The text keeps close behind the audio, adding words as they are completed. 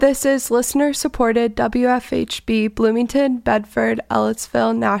This is listener-supported WFHB Bloomington, Bedford,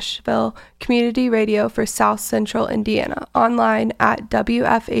 Ellettsville, Nashville Community Radio for South Central Indiana, online at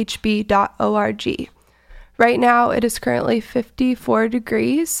wfhb.org. Right now, it is currently 54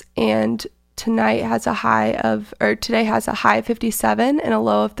 degrees, and today has a high of 57 and a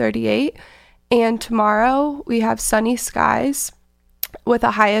low of 38. And tomorrow, we have sunny skies with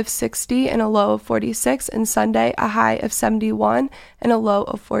a high of 60 and a low of 46, and Sunday a high of 71 and a low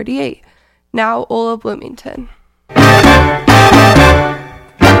of 48. Now, Ola Bloomington.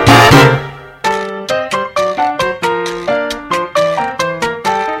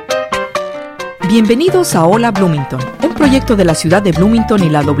 Bienvenidos a Hola Bloomington, un proyecto de la ciudad de Bloomington y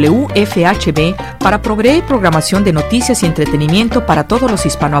la WFHB para proveer programación de noticias y entretenimiento para todos los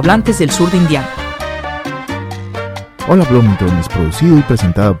hispanohablantes del sur de Indiana. Hola Bloomington es producido y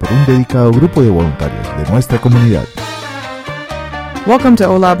presentado por un dedicado grupo de voluntarios de nuestra comunidad. Welcome to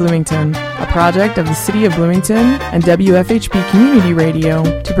Hola Bloomington, a project of the City of Bloomington and WFHB Community Radio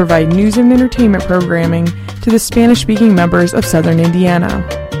to provide news and entertainment programming to the Spanish-speaking members of Southern Indiana.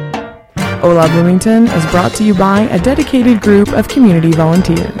 Hola Bloomington is brought to you by a dedicated group of community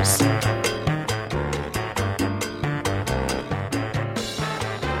volunteers.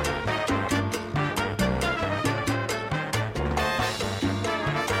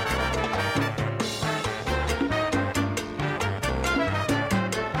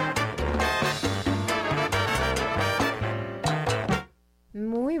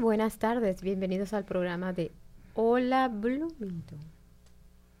 Buenas tardes, bienvenidos al programa de Hola Bloomington.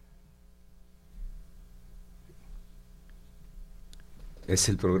 Es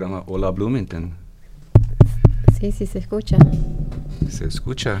el programa Hola Bloomington. Sí, se escucha. Se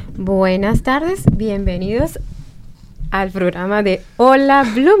escucha. Buenas tardes, bienvenidos al programa de Hola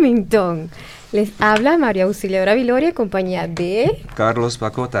Bloomington. Les habla María Auxiliadora Viloria en compañía de Carlos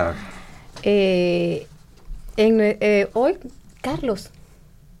Bacota. Hoy, Carlos,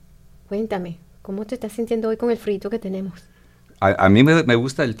 cuéntame, ¿cómo te estás sintiendo hoy con el frito que tenemos? A mí me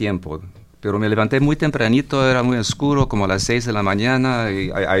gusta el tiempo, pero me levanté muy tempranito, era muy oscuro, como a las 6 de la mañana,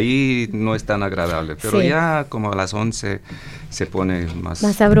 y ahí no es tan agradable. Pero sí, ya como a las 11 se pone más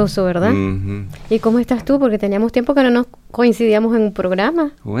sabroso, ¿verdad? Uh-huh. ¿Y cómo estás tú? Porque teníamos tiempo que no nos coincidíamos en un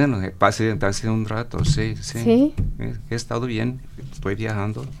programa. Bueno, pasé un rato, sí. ¿Sí? He estado bien, estoy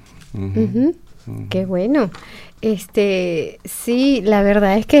viajando. Uh-huh. Uh-huh. Uh-huh. Qué bueno. Sí, la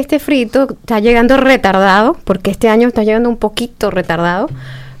verdad es que este frito está llegando retardado, porque este año está llegando un poquito retardado,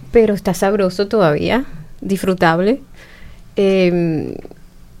 pero está sabroso todavía, disfrutable. ¿Y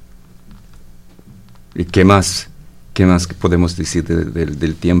qué más podemos decir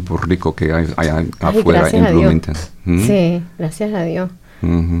del tiempo rico que hay afuera en Bloomington? Sí, gracias a Dios.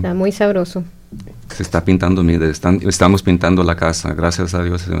 Uh-huh. Está muy sabroso. Se está pintando, estamos pintando la casa, gracias a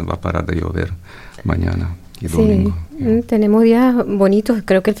Dios se va a parar de llover mañana. Sí, tenemos días bonitos.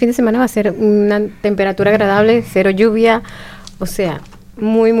 Creo que el fin de semana va a ser una temperatura agradable, cero lluvia, o sea,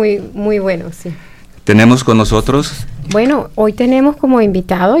 muy, muy, muy bueno, sí. ¿Tenemos con nosotros? Bueno, hoy tenemos como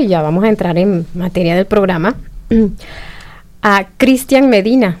invitado, y ya vamos a entrar en materia del programa, a Cristian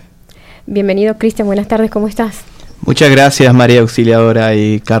Medina. Bienvenido, Cristian, buenas tardes, ¿cómo estás? Muchas gracias, María Auxiliadora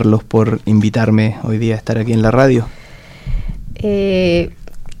y Carlos, por invitarme hoy día a estar aquí en la radio.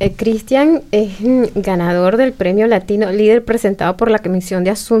 Cristian es ganador del Premio Latino Líder presentado por la Comisión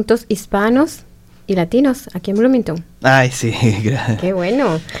de Asuntos Hispanos y Latinos aquí en Bloomington. Ay, sí, gracias. Qué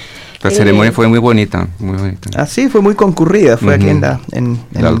bueno. La ceremonia fue muy bonita, muy bonita. Ah, sí, fue muy concurrida, fue aquí en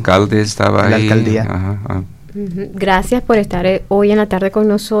el alcalde estaba ahí. La alcaldía. Ajá. Uh-huh. Gracias por estar hoy en la tarde con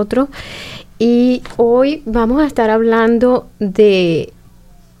nosotros. Y hoy vamos a estar hablando de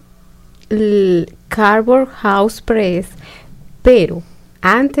el Cardboard House Press, pero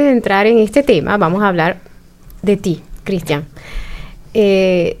antes de entrar en este tema, vamos a hablar de ti, Cristian.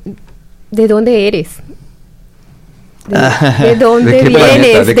 ¿De dónde eres? ¿De dónde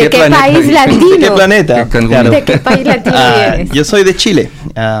vienes? ¿De qué país latino? ¿De qué planeta? Claro. ¿De qué país latino vienes? Yo soy de Chile.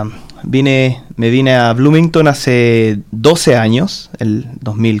 Me vine a Bloomington hace 12 años, el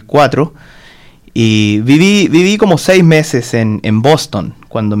 2004, y viví como 6 meses en Boston,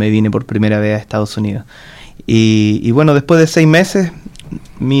 cuando me vine por primera vez a Estados Unidos. Y bueno, después de 6 meses,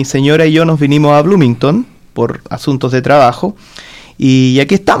 mi señora y yo nos vinimos a Bloomington por asuntos de trabajo, y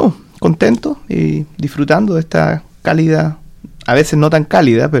aquí estamos, contentos y disfrutando de esta cálida, a veces no tan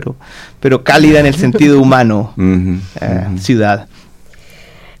cálida, pero cálida en el sentido humano, ciudad.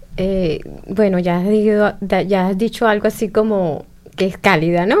 Bueno, ya has dicho algo así como que es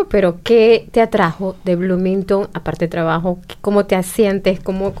cálida, ¿no? Pero ¿qué te atrajo de Bloomington, aparte de trabajo? ¿Cómo te sientes?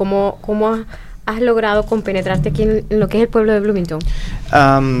 ¿Cómo has logrado compenetrarte aquí en lo que es el pueblo de Bloomington?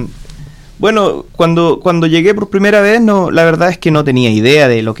 Bueno, cuando llegué por primera vez, la verdad es que no tenía idea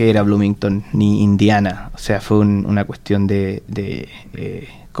de lo que era Bloomington ni Indiana. O sea, fue una cuestión de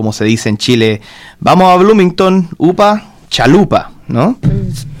como se dice en Chile, vamos a Bloomington, upa, chalupa, ¿no?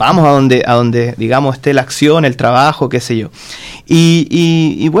 Vamos a donde digamos esté la acción, el trabajo, qué sé yo.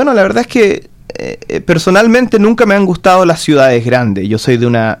 Y bueno, la verdad es que personalmente nunca me han gustado las ciudades grandes. Yo soy de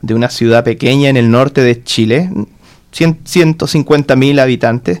una ciudad pequeña en el norte de Chile, 150.000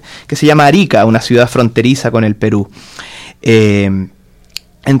 habitantes, que se llama Arica, una ciudad fronteriza con el Perú.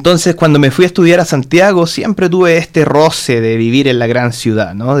 Entonces, cuando me fui a estudiar a Santiago, siempre tuve este roce de vivir en la gran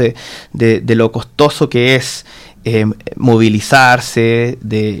ciudad, ¿no? De lo costoso que es movilizarse,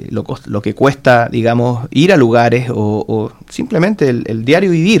 de lo que cuesta, digamos, ir a lugares o simplemente el diario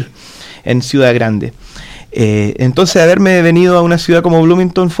vivir en ciudad grande. Entonces haberme venido a una ciudad como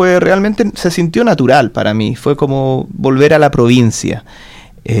Bloomington se sintió natural para mí, fue como volver a la provincia.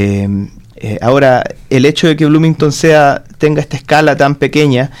 Ahora, el hecho de que Bloomington tenga esta escala tan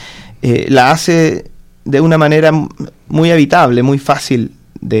pequeña, la hace de una manera muy habitable, muy fácil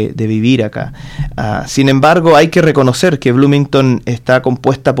de vivir acá. Sin embargo, hay que reconocer que Bloomington está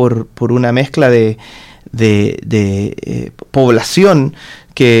compuesta por una mezcla de población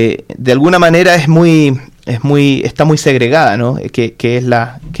que de alguna manera está muy segregada, ¿no? Que es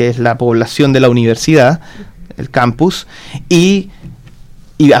la población de la universidad, el campus, y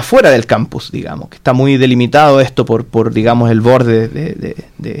afuera del campus, digamos, que está muy delimitado esto por digamos, el borde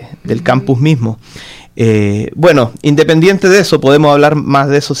del campus mismo. Bueno, independiente de eso, podemos hablar más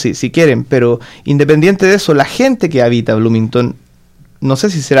de eso si quieren, pero independiente de eso, la gente que habita Bloomington, no sé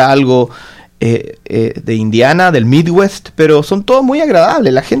si será algo de Indiana, del Midwest, pero son todos muy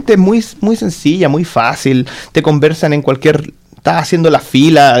agradables. La gente es muy, muy sencilla, muy fácil, te conversan en cualquier... Estás haciendo la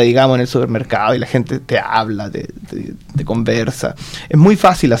fila, digamos, en el supermercado y la gente te habla, te conversa. Es muy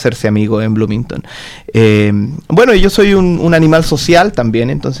fácil hacerse amigo en Bloomington. Bueno, yo soy un animal social también,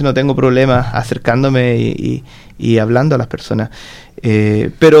 entonces no tengo problemas acercándome y hablando a las personas.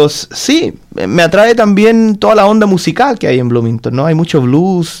 Pero sí, me atrae también toda la onda musical que hay en Bloomington, ¿no? Hay mucho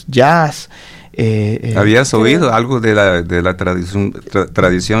blues, jazz. ¿Habías oído algo de la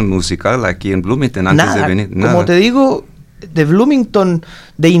tradición musical aquí en Bloomington antes de venir? Nada. Como te digo, de Bloomington,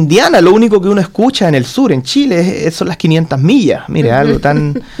 de Indiana, lo único que uno escucha en el sur, en Chile, son las 500 millas. Mire, algo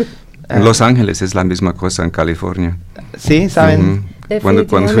tan... En Los Ángeles es la misma cosa, en California. Sí, ¿saben? Cuando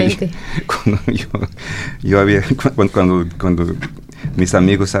mis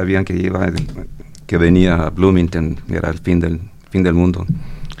amigos sabían que venía a Bloomington, era el fin del mundo.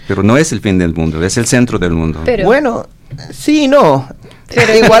 Pero no es el fin del mundo, es el centro del mundo. Pero, bueno, sí y no.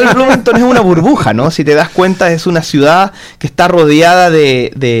 Pero igual Bloomington es una burbuja, ¿no? Si te das cuenta, es una ciudad que está rodeada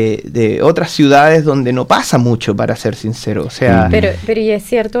de otras ciudades donde no pasa mucho, para ser sincero. O sea, pero y es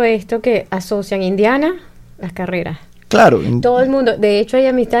cierto esto que asocian Indiana las carreras. Claro. Todo el mundo. De hecho, hay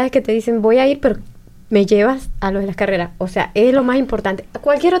amistades que te dicen, voy a ir, pero me llevas a los de las carreras. O sea, es lo más importante. A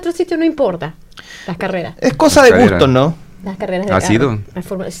cualquier otro sitio no importa las carreras. Es cosa de gusto, ¿no? Las carreras de ¿Has ido?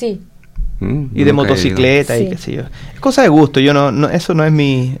 Sí. Y de motocicleta y qué sé yo. Es cosa de gusto. Yo no eso no es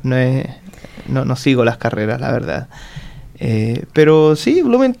no sigo las carreras, la verdad. Pero sí,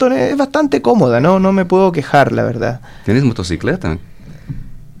 Bloomington es bastante cómoda, no me puedo quejar, la verdad. ¿Tienes motocicleta?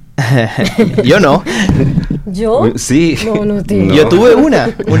 Yo no. ¿Yo? Sí. No tengo. Yo tuve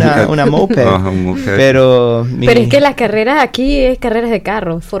una moped. Pero es que las carreras aquí es carreras de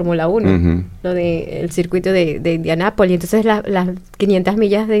carros, Fórmula 1. Lo de el circuito de Indianápolis. Entonces las 500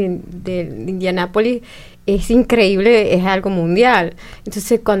 millas de Indianápolis es increíble, es algo mundial.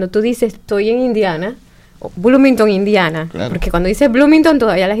 Entonces cuando tú dices estoy en Indiana, Bloomington, Indiana, claro. Porque cuando dices Bloomington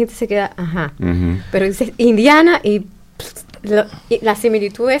todavía la gente se queda, ajá. Pero dices Indiana y la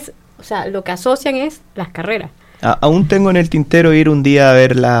similitud es, o sea, lo que asocian es las carreras. Aún tengo en el tintero ir un día a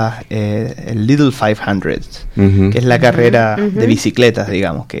ver el Little 500, que es la carrera de bicicletas,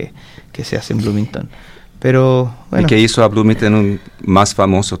 digamos, que se hace en Bloomington. Pero bueno. Y que hizo a Bloomington más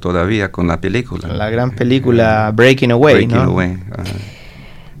famoso todavía con la película. La gran película Breaking Away, ¿no?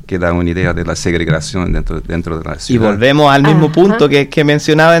 Que da una idea de la segregación dentro de la ciudad. Y volvemos al mismo punto que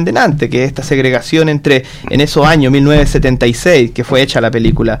mencionaba en delante, que esta segregación en esos años, 1976, que fue hecha la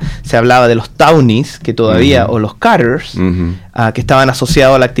película, se hablaba de los townies, que todavía, o los cutters, que estaban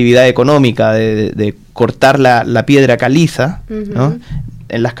asociados a la actividad económica de cortar la piedra caliza, ¿no?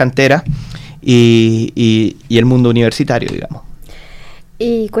 En las canteras, y el mundo universitario, digamos.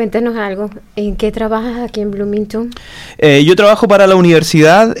 Y cuéntanos algo, ¿en qué trabajas aquí en Bloomington? Yo trabajo para la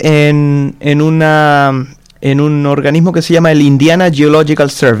universidad en en un organismo que se llama el Indiana Geological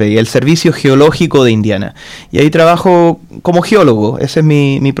Survey, el Servicio Geológico de Indiana. Y ahí trabajo como geólogo, esa es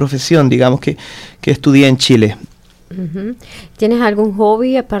mi profesión, digamos, que estudié en Chile. Uh-huh. ¿Tienes algún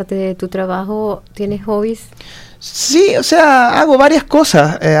hobby aparte de tu trabajo? ¿Tienes hobbies? Sí, o sea, hago varias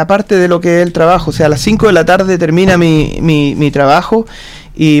cosas, aparte de lo que es el trabajo. O sea, a las 5 de la tarde termina mi trabajo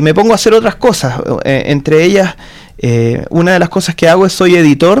y me pongo a hacer otras cosas. Entre ellas, una de las cosas que hago es soy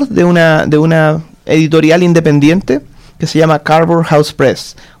editor de una editorial independiente que se llama Cardboard House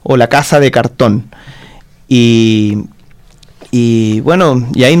Press, o La Casa de Cartón. Y bueno,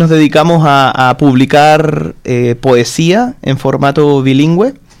 y ahí nos dedicamos a publicar poesía en formato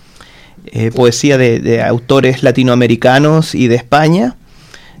bilingüe, poesía de autores latinoamericanos y de España,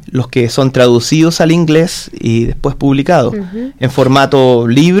 los que son traducidos al inglés y después publicados en formato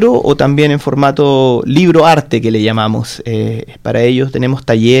libro o también en formato libro-arte, que le llamamos. Para ellos tenemos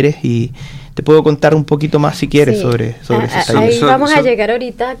talleres y te puedo contar un poquito más si quieres sobre esos talleres. Ahí vamos a llegar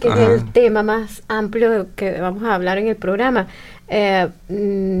ahorita, que es el tema más amplio que vamos a hablar en el programa.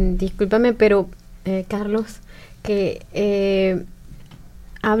 Discúlpame, pero Carlos, que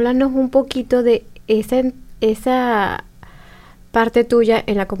háblanos un poquito de esa parte tuya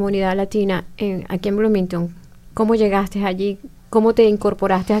en la comunidad latina aquí en Bloomington. ¿Cómo llegaste allí? ¿Cómo te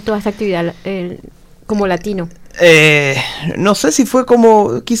incorporaste a toda esa actividad como latino? No sé si fue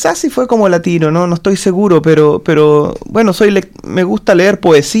quizás si fue como latino, no estoy seguro, pero bueno, me gusta leer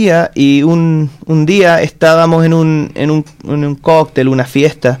poesía, y un día estábamos en un cóctel, una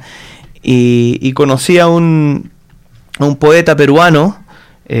fiesta, y conocí a un poeta peruano,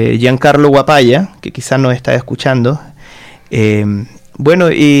 Giancarlo Guapaya, que quizás nos está escuchando.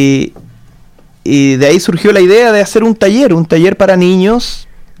 Bueno, y de ahí surgió la idea de hacer un taller para niños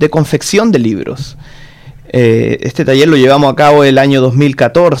de confección de libros. Este taller lo llevamos a cabo el año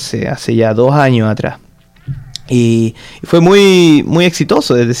 2014, hace ya 2 años atrás. Y fue muy, muy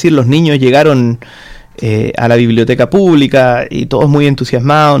exitoso, es decir, los niños llegaron a la biblioteca pública y todos muy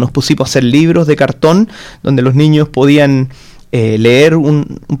entusiasmados. Nos pusimos a hacer libros de cartón donde los niños podían leer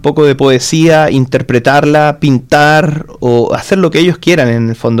un poco de poesía, interpretarla, pintar o hacer lo que ellos quieran, en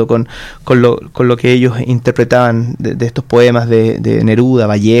el fondo, con lo que ellos interpretaban de estos poemas de Neruda,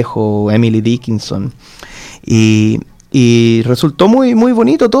 Vallejo, Emily Dickinson. Y resultó muy, muy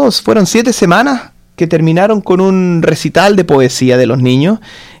bonito. Todos fueron 7 semanas que terminaron con un recital de poesía de los niños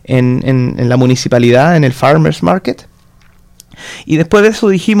en la municipalidad, en el Farmers Market. Y después de eso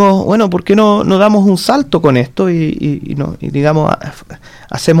dijimos, bueno, ¿por qué no damos un salto con esto y digamos,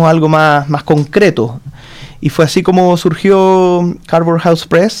 hacemos algo más concreto? Y fue así como surgió Cardboard House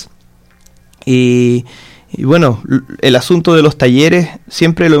Press. Y bueno, el asunto de los talleres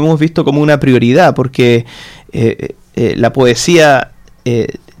siempre lo hemos visto como una prioridad, porque la poesía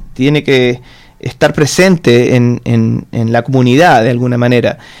tiene que estar presente en la comunidad de alguna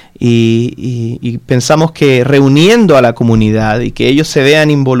manera, y pensamos que reuniendo a la comunidad y que ellos se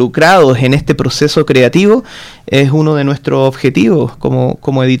vean involucrados en este proceso creativo es uno de nuestros objetivos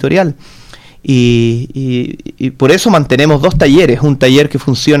como editorial. Y por eso mantenemos 2 talleres, un taller que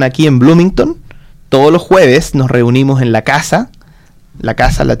funciona aquí en Bloomington. Todos los jueves nos reunimos en la casa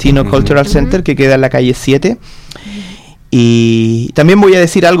Latino Cultural Center, que queda en la calle 7. Y también voy a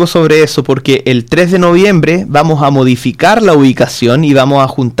decir algo sobre eso, porque el 3 de noviembre vamos a modificar la ubicación y vamos a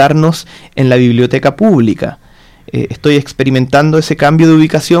juntarnos en la biblioteca pública. Estoy experimentando ese cambio de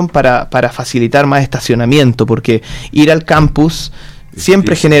ubicación para facilitar más estacionamiento, porque ir al campus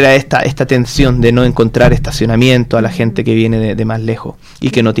siempre genera esta tensión de no encontrar estacionamiento a la gente que viene de más lejos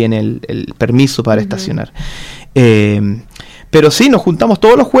y que no tiene el permiso para estacionar. Pero sí, nos juntamos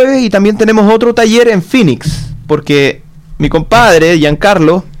todos los jueves, y también tenemos otro taller en Phoenix, porque mi compadre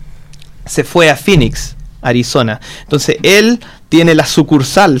Giancarlo se fue a Phoenix, Arizona. Entonces él tiene la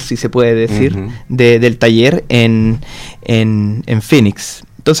sucursal, si se puede decir, del taller en Phoenix.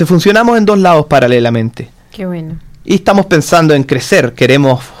 Entonces funcionamos en 2 lados paralelamente. Qué bueno. Y estamos pensando en crecer.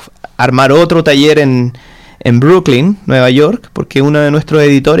 Queremos armar otro taller en Brooklyn, Nueva York, porque uno de nuestros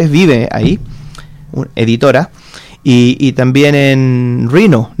editores vive ahí, editora, y también en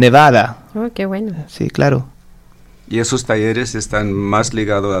Reno, Nevada. Oh, qué bueno. Sí, claro. ¿Y esos talleres están más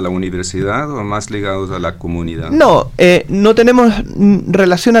ligados a la universidad o más ligados a la comunidad? No, no tenemos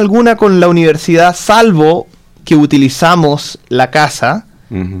relación alguna con la universidad, salvo que utilizamos la casa,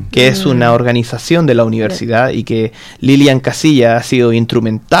 que es una organización de la universidad, y que Lilian Casilla ha sido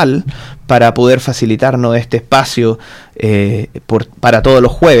instrumental para poder facilitarnos este espacio para todos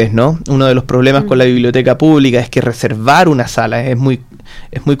los jueves, ¿no? Uno de los problemas con la biblioteca pública es que reservar una sala es muy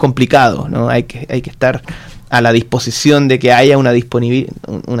complicado, ¿no? Hay que estar a la disposición de que haya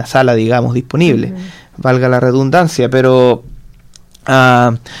una sala, digamos, disponible. valga la redundancia, pero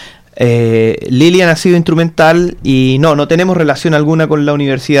Lilian ha sido instrumental y no tenemos relación alguna con la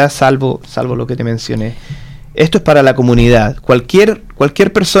universidad, salvo lo que te mencioné. Esto es para la comunidad.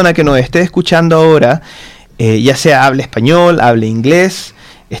 Cualquier persona que nos esté escuchando ahora, ya sea hable español, hable inglés,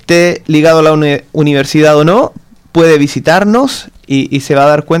 esté ligado a la universidad o no, puede visitarnos y se va a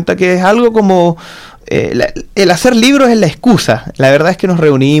dar cuenta que es algo como... el hacer libros es la excusa. La verdad es que nos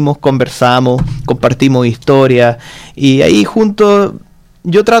reunimos, conversamos, compartimos historias y ahí juntos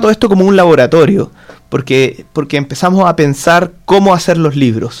yo trato esto como un laboratorio porque empezamos a pensar cómo hacer los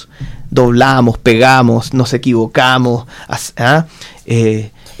libros. Doblamos, pegamos, nos equivocamos,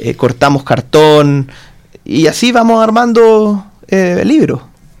 cortamos cartón y así vamos armando libros.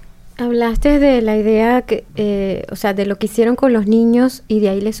 Hablaste de la idea que, o sea, de lo que hicieron con los niños y de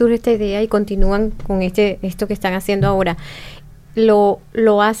ahí les surge esta idea y continúan con esto que están haciendo ahora.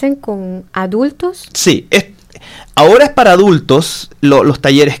 ¿Lo hacen con adultos? Sí, ahora es para adultos los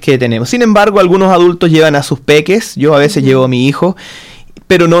talleres que tenemos. Sin embargo, algunos adultos llevan a sus peques. Yo a veces llevo a mi hijo,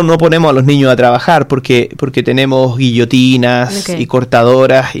 pero no ponemos a los niños a trabajar porque tenemos guillotinas y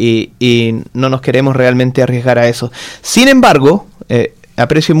cortadoras y no nos queremos realmente arriesgar a eso. Sin embargo,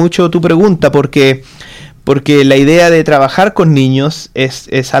 aprecio mucho tu pregunta porque la idea de trabajar con niños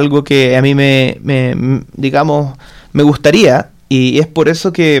es algo que a mí me gustaría, y es por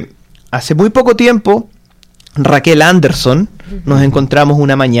eso que hace muy poco tiempo Raquel Anderson nos encontramos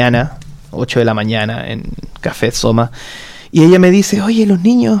una mañana, 8 de la mañana en Café Soma, y ella me dice, oye, los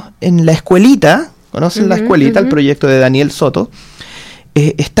niños en la escuelita, ¿conocen la escuelita, el proyecto de Daniel Soto?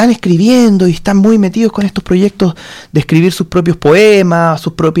 Están escribiendo y están muy metidos con estos proyectos de escribir sus propios poemas,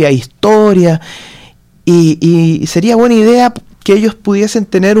 sus propias historias, y sería buena idea que ellos pudiesen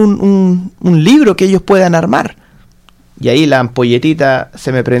tener un libro que ellos puedan armar. Y ahí la ampolletita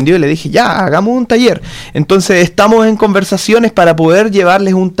se me prendió y le dije, ya, hagamos un taller. Entonces estamos en conversaciones para poder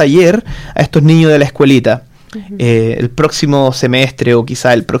llevarles un taller a estos niños de la escuelita. El próximo semestre o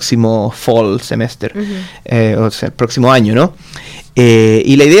quizá el próximo fall semester, o sea, el próximo año, ¿no?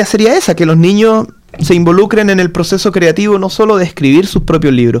 Y la idea sería esa, que los niños se involucren en el proceso creativo no solo de escribir sus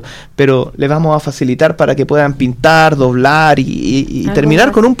propios libros, pero les vamos a facilitar para que puedan pintar, doblar y terminar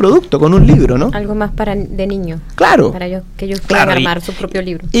más, con un producto, con un libro, ¿no? Algo más de niños. Claro. Para que ellos puedan armar su propio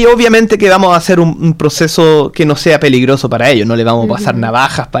libro. Y obviamente que vamos a hacer un proceso que no sea peligroso para ellos, no le vamos a pasar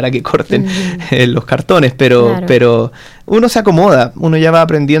navajas para que corten los cartones, pero uno se acomoda, uno ya va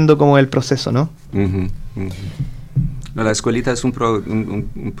aprendiendo cómo es el proceso, ¿no? La escuelita es un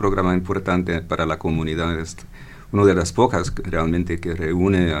programa importante para la comunidad. Es una de las pocas realmente que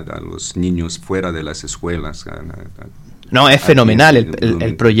reúne a los niños fuera de las escuelas. No, es fenomenal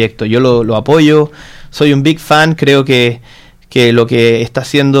el proyecto. Yo lo apoyo, soy un big fan. Creo que lo que está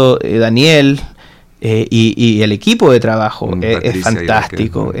haciendo Daniel y el equipo de trabajo es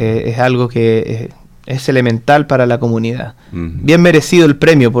fantástico. Es algo que... es elemental para la comunidad. Bien merecido el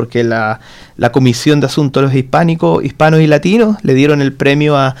premio, porque la Comisión de Asuntos Hispanos y Latinos le dieron el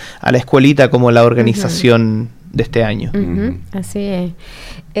premio a la escuelita como la organización de este año. Así es.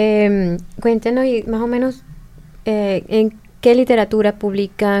 Cuéntenos más o menos en qué literatura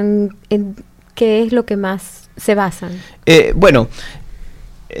publican, en qué es lo que más se basan.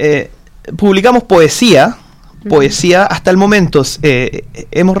 Publicamos poesía. Hasta el momento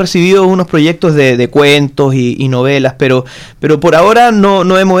hemos recibido unos proyectos de cuentos y novelas, pero por ahora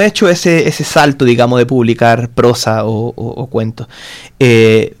no hemos hecho ese salto, digamos, de publicar prosa o cuentos.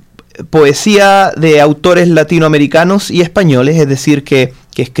 Poesía de autores latinoamericanos y españoles, es decir, que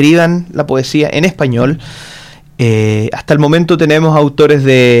escriban la poesía en español. Hasta el momento tenemos autores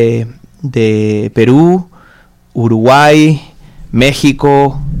de Perú, Uruguay,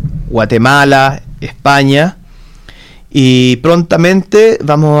 México, Guatemala, España. Y prontamente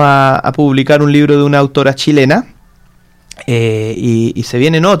vamos a publicar un libro de una autora chilena y se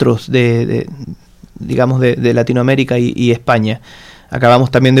vienen otros de Latinoamérica y España.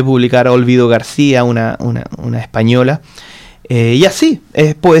 Acabamos también de publicar a Olvido García, una española. Y así,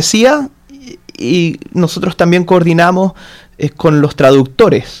 es poesía y nosotros también coordinamos con los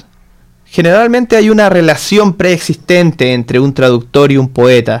traductores. Generalmente hay una relación preexistente entre un traductor y un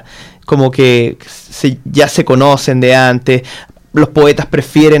poeta, como que ya se conocen de antes. Los poetas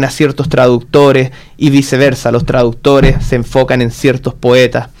prefieren a ciertos traductores y viceversa, los traductores se enfocan en ciertos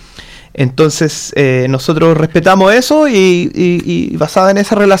poetas. Entonces nosotros respetamos eso y basada en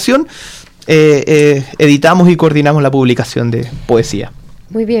esa relación editamos y coordinamos la publicación de poesía.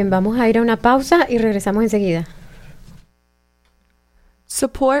 Muy bien, vamos a ir a una pausa y regresamos enseguida.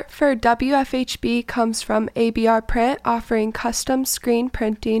 Support for WFHB comes from ABR Print, offering custom screen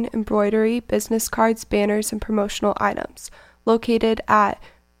printing, embroidery, business cards, banners, and promotional items. Located at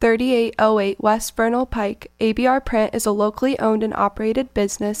 3808 West Vernal Pike, ABR Print is a locally owned and operated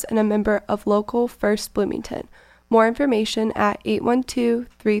business and a member of Local First Bloomington. More information at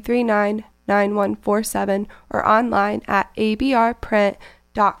 812-339-9147 or online at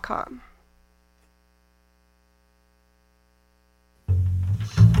abrprint.com.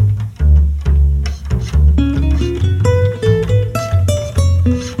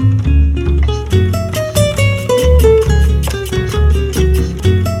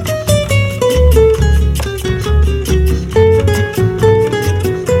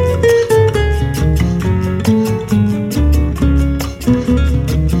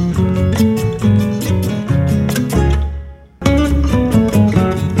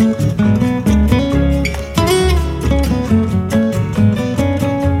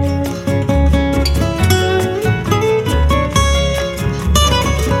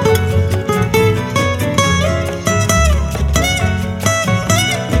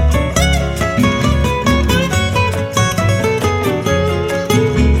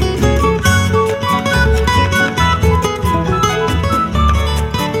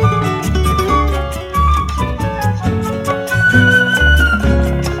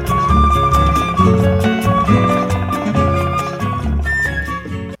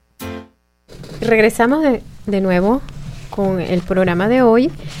 Regresamos de nuevo con el programa de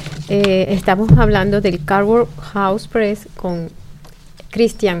hoy. Estamos hablando del Cardboard House Press con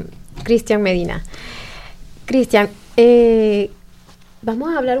Cristian Medina. Cristian,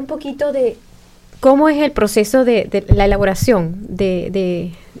 vamos a hablar un poquito de cómo es el proceso de la elaboración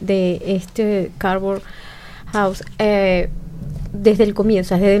de este Cardboard House desde el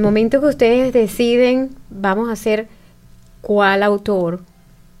comienzo, desde el momento que ustedes deciden vamos a hacer cuál autor,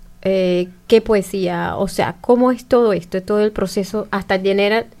 qué poesía, o sea, cómo es todo esto, todo el proceso hasta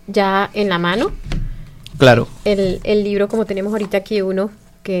tener ya en la mano. Claro. El libro, como tenemos ahorita aquí uno,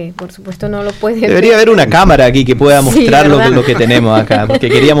 que por supuesto no lo pueden Debería ver. haber una cámara aquí que pueda mostrar ¿verdad? lo que tenemos acá, porque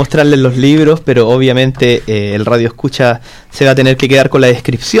quería mostrarles los libros, pero obviamente el radio escucha se va a tener que quedar con la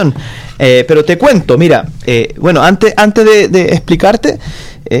descripción. Pero te cuento, mira, bueno, antes de explicarte,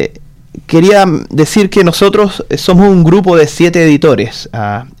 quería decir que nosotros somos un grupo de 7 editores.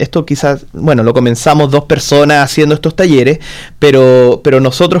 Esto quizás, bueno, lo comenzamos 2 personas haciendo estos talleres, pero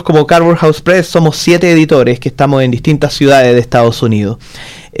nosotros como Cardboard House Press somos 7 editores que estamos en distintas ciudades de Estados Unidos.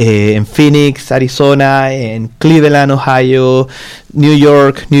 En Phoenix, Arizona, en Cleveland, Ohio, New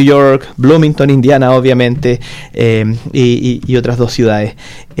York, Bloomington, Indiana, obviamente, y otras 2 ciudades.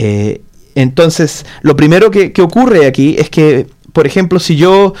 Entonces, lo primero que ocurre aquí es que, por ejemplo, si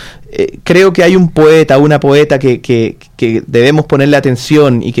yo creo que hay un poeta, una poeta que debemos ponerle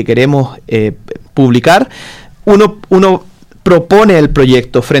atención y que queremos publicar, uno propone el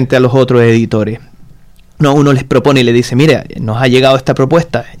proyecto frente a los otros editores. No, uno les propone y le dice, mira, nos ha llegado esta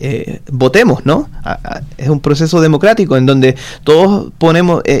propuesta, votemos, ¿no? Es un proceso democrático en donde todos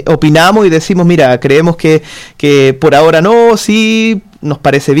opinamos y decimos, mira, creemos que por ahora no, sí, nos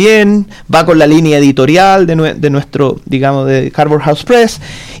parece bien, va con la línea editorial de nuestro, digamos, de Cardboard House Press,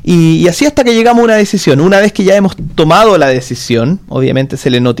 y así hasta que llegamos a una decisión. Una vez que ya hemos tomado la decisión, obviamente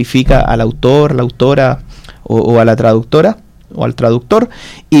se le notifica al autor, la autora o a la traductora o al traductor,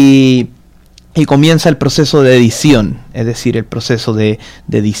 y comienza el proceso de edición, es decir, el proceso de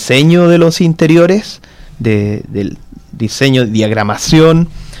diseño de los interiores, del diseño, diagramación,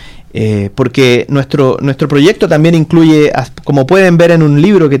 porque nuestro proyecto también incluye, como pueden ver en un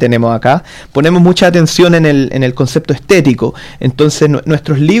libro que tenemos acá, ponemos mucha atención en el concepto estético. Entonces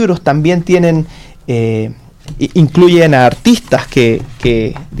nuestros libros también tienen, incluyen a artistas que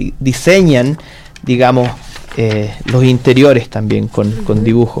diseñan, digamos, los interiores también con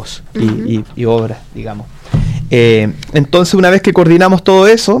dibujos y obras, digamos. Entonces, una vez que coordinamos todo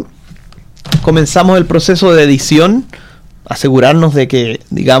eso, comenzamos el proceso de edición, asegurarnos de que,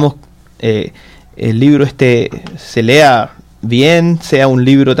 digamos, el libro se lea bien, sea un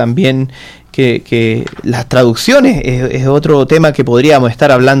libro también que las traducciones es otro tema que podríamos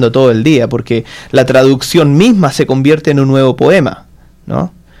estar hablando todo el día, porque la traducción misma se convierte en un nuevo poema,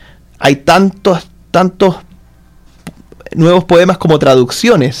 ¿no? Hay tantos nuevos poemas como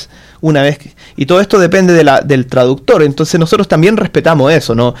traducciones y todo esto depende del traductor. Entonces nosotros también respetamos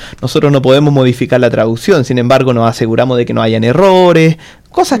eso, ¿no? Nosotros no podemos modificar la traducción, sin embargo nos aseguramos de que no hayan errores,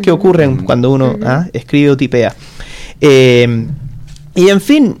 cosas que ocurren cuando uno escribe o tipea. Y en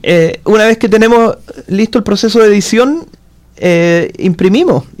fin, una vez que tenemos listo el proceso de edición,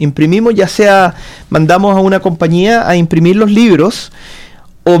 imprimimos, ya sea mandamos a una compañía a imprimir los libros,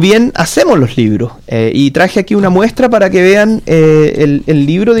 o bien hacemos los libros. Y traje aquí una muestra para que vean el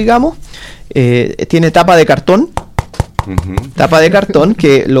libro, digamos. Tiene tapa de cartón. Tapa de cartón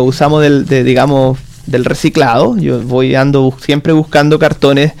que lo usamos del reciclado. Yo ando siempre buscando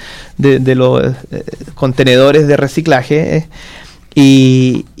cartones de los contenedores de reciclaje.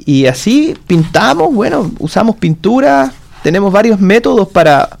 Y así pintamos, usamos pintura. Tenemos varios métodos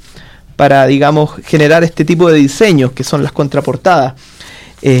para digamos, generar este tipo de diseños, que son las contraportadas.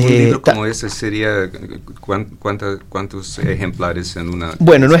 Un libro como ese sería, ¿cuántos ejemplares en una?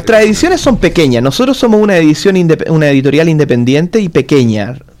 Bueno, nuestras ediciones son pequeñas. Nosotros somos una editorial independiente y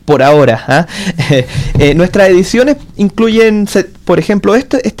pequeña, por ahora. Nuestras ediciones incluyen, por ejemplo,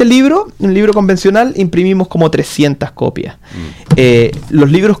 este libro, un libro convencional, imprimimos como 300 copias.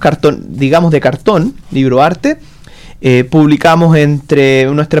 Los libros de cartón, libro arte, publicamos entre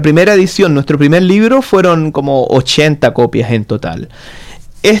nuestra primera edición, nuestro primer libro, fueron como 80 copias en total.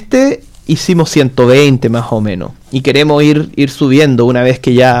 Hicimos 120 más o menos, y queremos ir subiendo una vez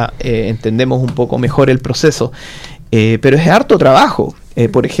que ya entendemos un poco mejor el proceso, pero es harto trabajo.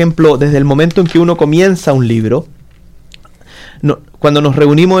 Por ejemplo, desde el momento en que uno comienza un libro, cuando nos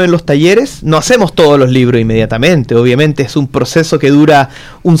reunimos en los talleres, no hacemos todos los libros inmediatamente. Obviamente es un proceso que dura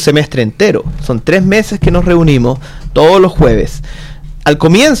un semestre entero. Son 3 meses que nos reunimos todos los jueves. Al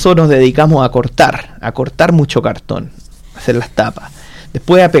comienzo nos dedicamos a cortar mucho cartón, hacer las tapas.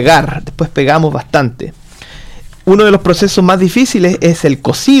 Después a pegar, después pegamos bastante. Uno de los procesos más difíciles es el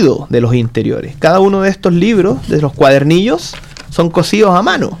cosido de los interiores. Cada uno de estos libros, de los cuadernillos, son cosidos a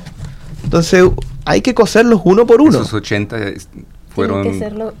mano. Entonces hay que coserlos uno por uno. Esos 80 fueron...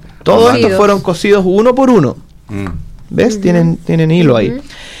 Todos estos fueron cosidos uno por uno. ¿Ves? Tienen hilo ahí.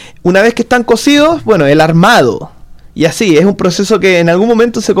 Una vez que están cosidos, el armado. Y así, es un proceso que en algún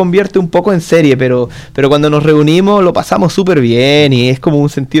momento se convierte un poco en serie, pero cuando nos reunimos lo pasamos súper bien y es como un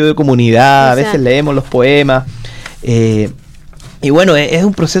sentido de comunidad. Exacto. A veces leemos los poemas. Y bueno, es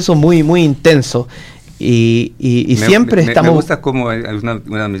un proceso muy, muy intenso. Y siempre estamos... Me gusta como hay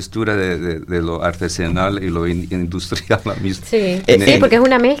una mezcla de lo artesanal y lo industrial. Sí, porque es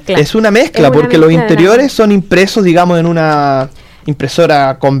una mezcla. Es una mezcla, porque los interiores son impresos, digamos, en una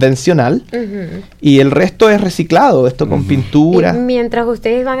impresora convencional, y el resto es reciclado, esto con pintura. Y mientras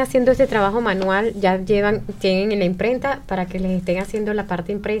ustedes van haciendo ese trabajo manual, ya tienen en la imprenta para que les estén haciendo la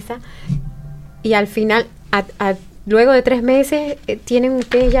parte impresa, y al final, luego de 3 meses, tienen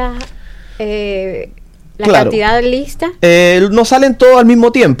ustedes ya la cantidad lista. No salen todos al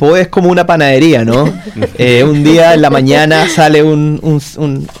mismo tiempo, es como una panadería, ¿no? Un día en la mañana sale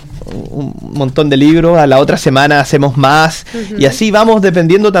un montón de libros, a la otra semana hacemos más, y así vamos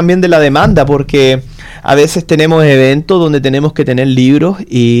dependiendo también de la demanda, porque a veces tenemos eventos donde tenemos que tener libros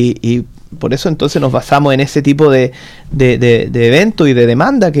y por eso entonces nos basamos en ese tipo de evento y de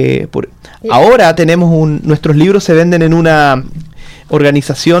demanda ahora tenemos nuestros libros se venden en una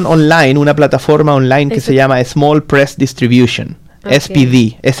organización online, una plataforma online que se llama Small Press Distribution,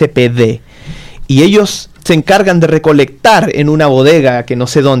 SPD, y ellos se encargan de recolectar en una bodega que no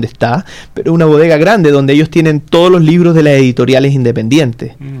sé dónde está, pero una bodega grande donde ellos tienen todos los libros de las editoriales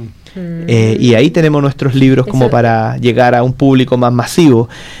independientes. Y ahí tenemos nuestros libros como para llegar a un público más masivo.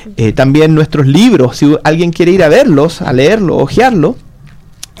 También nuestros libros, si alguien quiere ir a verlos, a leerlo, ojearlo,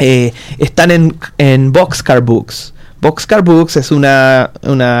 están en Boxcar Books. Boxcar Books es una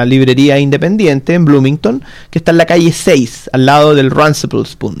librería independiente en Bloomington que está en la calle 6, al lado del Runcible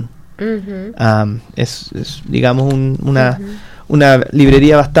Spoon. Es digamos una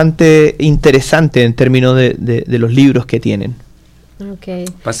librería bastante interesante en términos de los libros que tienen.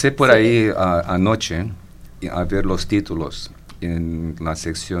 Pasé por ahí anoche a ver los títulos en la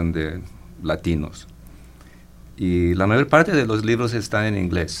sección de latinos, y la mayor parte de los libros están en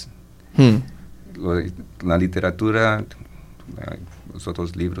inglés. La literatura, los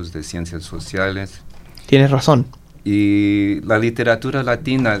otros libros de ciencias sociales. Tienes razón. Y la literatura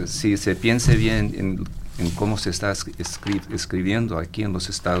latina, si se piensa bien en cómo se está escribiendo aquí en los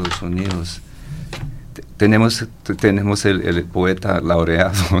Estados Unidos, tenemos el poeta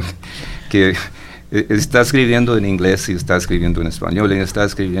laureado que está escribiendo en inglés y está escribiendo en español y está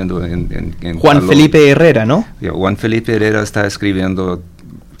escribiendo en Juan Felipe Herrera, ¿no? Juan Felipe Herrera está escribiendo...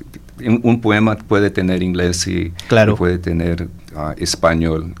 Un poema puede tener inglés y puede tener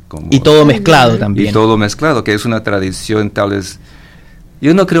español. Y todo mezclado también. Y todo mezclado, que es una tradición tal vez...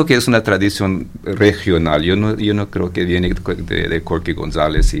 Yo no creo que es una tradición regional. Yo no creo que viene de Corky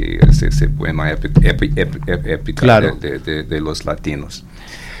González y ese poema épico de los latinos.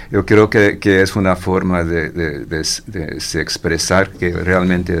 yo creo que es una forma de expresar que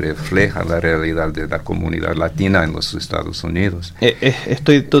realmente refleja la realidad de la comunidad latina en los Estados Unidos.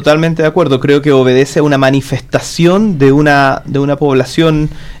 Estoy totalmente de acuerdo. Creo que obedece a una manifestación de una población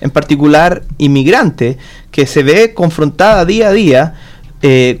en particular inmigrante que se ve confrontada día a día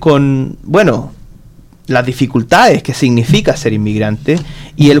con, bueno, las dificultades que significa ser inmigrante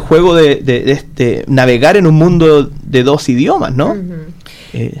y el juego de navegar en un mundo de dos idiomas, ¿no?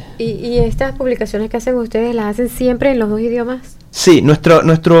 ¿Y estas publicaciones que hacen ustedes las hacen siempre en los dos idiomas? Sí,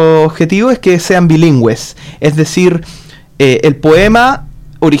 nuestro objetivo es que sean bilingües, es decir, el poema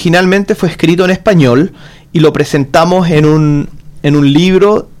originalmente fue escrito en español y lo presentamos en un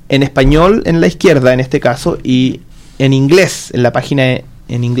libro en español en la izquierda, en este caso, y en inglés en la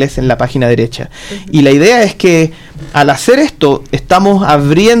página derecha. Y la idea es que al hacer esto estamos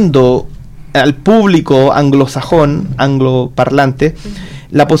abriendo al público anglosajón, angloparlante,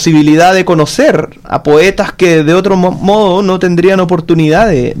 la posibilidad de conocer a poetas que de otro modo no tendrían oportunidad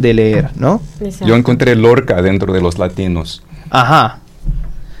de leer, ¿no? Exacto. Yo encontré Lorca dentro de los latinos. Ajá.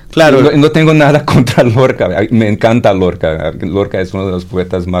 Claro. No tengo nada contra Lorca, me encanta Lorca. Lorca es uno de los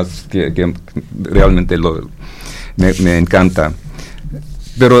poetas más que realmente me encanta.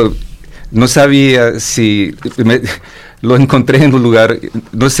 Pero no sabía si... lo encontré en un lugar,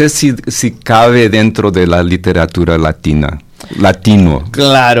 no sé si cabe dentro de la literatura latino.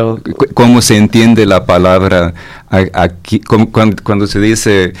 Claro. ¿Cómo se entiende la palabra aquí? Cuando se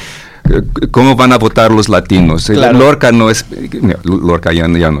dice... ¿Cómo van a votar los latinos? Claro. Lorca ya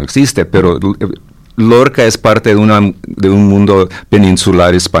no existe, pero Lorca es parte de un mundo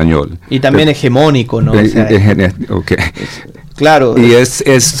peninsular español. Y también hegemónico, ¿no? Okay. Claro. Y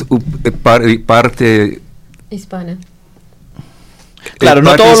es parte... hispana. Claro,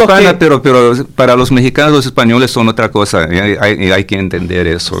 no todos hispana, pero para los mexicanos los españoles son otra cosa, hay que entender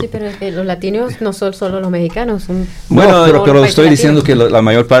eso. Sí, pero los latinos no son solo los mexicanos. Bueno, pero estoy diciendo que la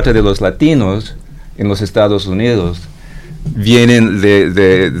mayor parte de los latinos en los Estados Unidos vienen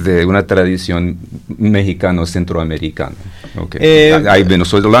de una tradición mexicano-centroamericana. Okay. Hay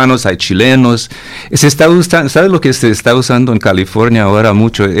venezolanos, hay chilenos. ¿Sabes lo que se está usando en California ahora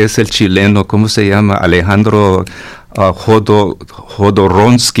mucho? Es el chileno, ¿cómo se llama? Alejandro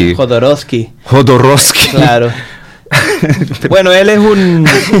Jodorowsky. Claro. Bueno, él es un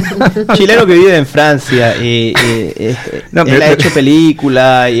chileno que vive en Francia y él ha hecho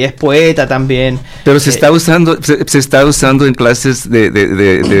película y es poeta también. Pero se está usando en clases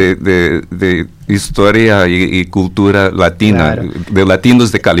de historia y cultura latina, claro, de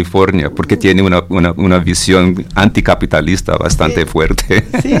latinos de California, porque tiene una visión anticapitalista bastante fuerte.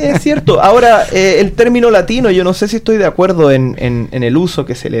 Sí, es cierto. Ahora, el término latino, yo no sé si estoy de acuerdo en el uso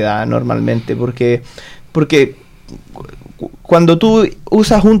que se le da normalmente, porque cuando tú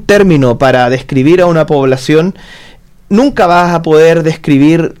usas un término para describir a una población, nunca vas a poder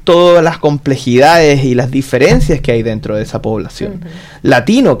describir todas las complejidades y las diferencias que hay dentro de esa población. Uh-huh.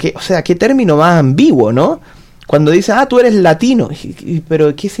 Latino, qué término más ambiguo, ¿no? Cuando dices, tú eres latino,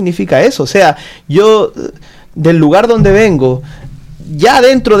 pero ¿qué significa eso? O sea, yo, del lugar donde vengo, ya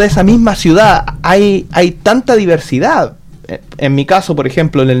dentro de esa misma ciudad hay tanta diversidad. En mi caso, por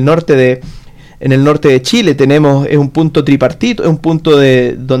ejemplo, en el norte de Chile es un punto tripartito, es un punto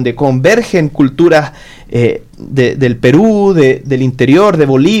donde convergen culturas del Perú, del interior, de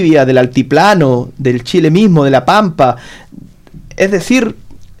Bolivia, del altiplano, del Chile mismo, de la Pampa. Es decir,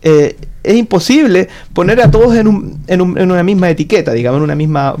 es imposible poner a todos en una misma etiqueta, digamos, en una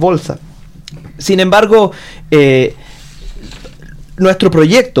misma bolsa. Sin embargo, nuestro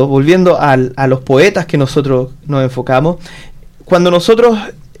proyecto, volviendo a los poetas que nosotros nos enfocamos, cuando nosotros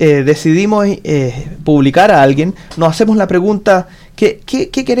decidimos publicar a alguien, nos hacemos la pregunta, ¿qué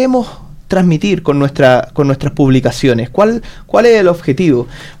queremos transmitir con nuestras publicaciones? ¿Cuál es el objetivo?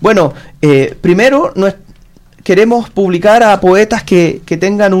 Bueno, primero queremos publicar a poetas que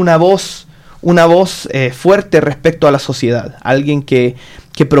tengan una voz fuerte respecto a la sociedad, alguien que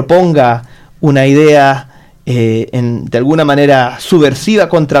proponga una idea de alguna manera subversiva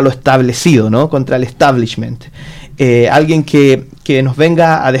contra lo establecido, ¿no? Contra el establishment. Alguien que nos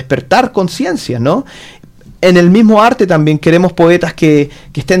venga a despertar conciencia, ¿no? En el mismo arte también queremos poetas que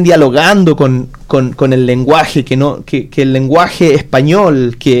estén dialogando con el lenguaje, que el lenguaje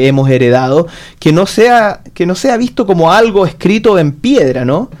español que hemos heredado, que no sea visto como algo escrito en piedra,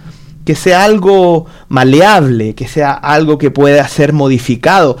 ¿no? Que sea algo maleable, que sea algo que pueda ser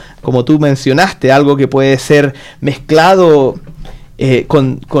modificado, como tú mencionaste, algo que puede ser mezclado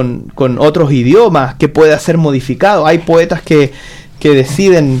con otros idiomas, que pueda ser modificado. Hay poetas que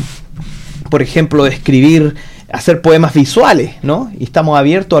deciden, por ejemplo, escribir hacer poemas visuales, ¿no? Y estamos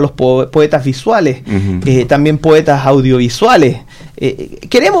abiertos a los poetas visuales, también poetas audiovisuales.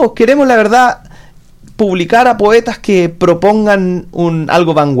 Queremos la verdad publicar a poetas que propongan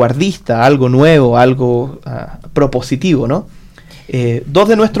algo vanguardista, algo nuevo, algo propositivo, ¿no? 2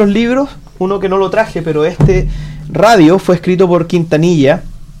 de nuestros libros, uno que no lo traje, pero Radio, fue escrito por Quintanilla,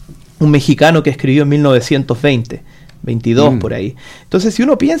 un mexicano que escribió en 1920, 22 por ahí. Entonces, si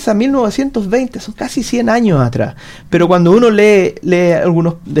uno piensa en 1920, son casi 100 años atrás. Pero cuando uno lee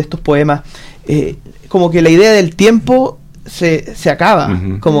algunos de estos poemas, como que la idea del tiempo se acaba,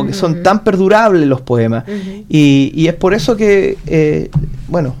 como que son tan perdurables los poemas. Y es por eso que,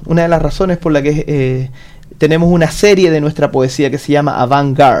 una de las razones por la que tenemos una serie de nuestra poesía que se llama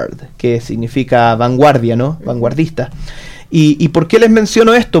Avant-Garde, que significa vanguardia, ¿no? Vanguardista. ¿Y por qué les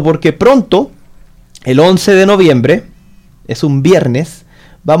menciono esto? Porque pronto, el 11 de noviembre, es un viernes,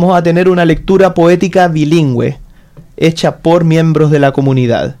 vamos a tener una lectura poética bilingüe hecha por miembros de la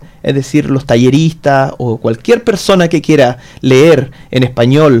comunidad. Es decir, los talleristas o cualquier persona que quiera leer en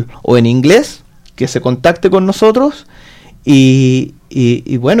español o en inglés, que se contacte con nosotros y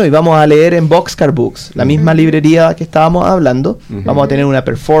vamos a leer en Boxcar Books, la misma librería que estábamos hablando. Vamos a tener una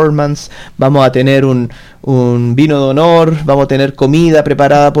performance, vamos a tener un vino de honor, vamos a tener comida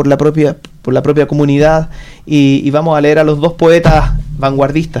preparada por la propia comunidad y vamos a leer a los 2 poetas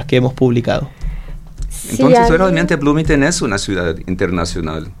vanguardistas que hemos publicado. Entonces, realmente Bloomington es una ciudad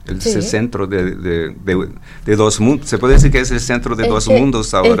internacional. Es el centro de 2 mundos. Se puede decir que es el centro de 2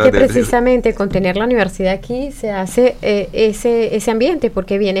 mundos ahora. Es que precisamente con tener la universidad aquí se hace ese ambiente,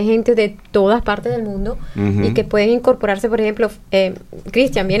 porque viene gente de todas partes del mundo y que pueden incorporarse. Por ejemplo,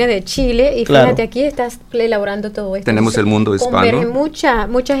 Cristian viene de Chile y fíjate, aquí estás elaborando todo esto. Tenemos el mundo hispano.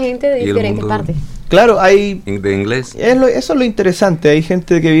 Mucha gente de diferentes partes. Claro, hay... De inglés. Eso es lo interesante. Hay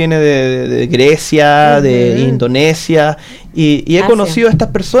gente que viene de Grecia, de Indonesia, y he conocido a estas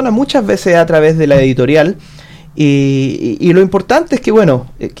personas muchas veces a través de la editorial. Y lo importante es que,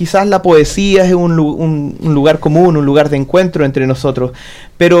 quizás la poesía es un lugar común, un lugar de encuentro entre nosotros,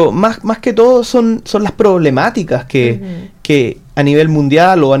 pero más que todo son las problemáticas que a nivel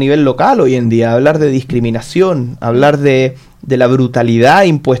mundial o a nivel local hoy en día, hablar de discriminación, hablar de la brutalidad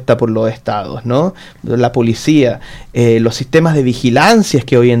impuesta por los estados, ¿no? La policía, los sistemas de vigilancia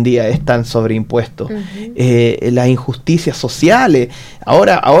que hoy en día están sobreimpuestos, las injusticias sociales.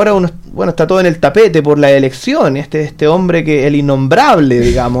 Ahora está todo en el tapete por la elección. Este hombre el innombrable,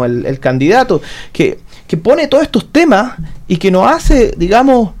 digamos, el candidato, que pone todos estos temas y que nos hace,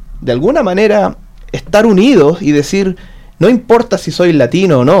 digamos, de alguna manera estar unidos y decir, no importa si soy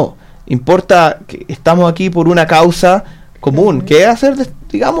latino o no, importa que estamos aquí por una causa común, que es hacer,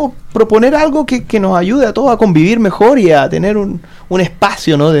 digamos, proponer algo que nos ayude a todos a convivir mejor y a tener un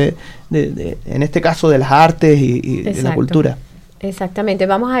espacio, ¿no? de en este caso de las artes y de la cultura. Exactamente.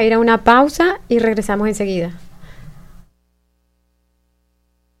 Vamos a ir a una pausa y regresamos enseguida.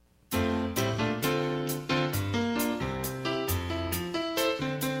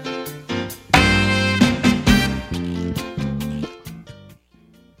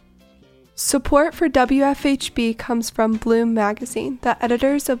 Support for WFHB comes from Bloom Magazine. The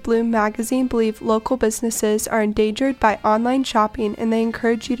editors of Bloom Magazine believe local businesses are endangered by online shopping and they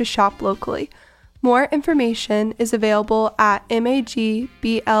encourage you to shop locally. More information is available at magblom.com.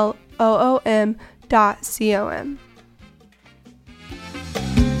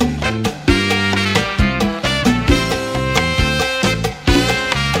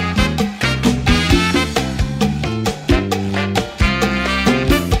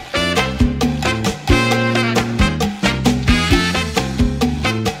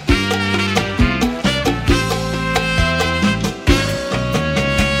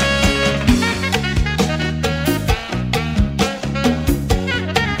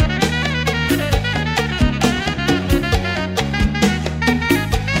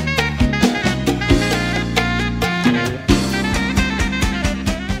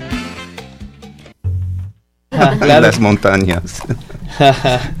 Claro. Las montañas.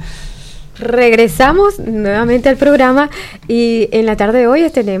 Regresamos nuevamente al programa y en la tarde de hoy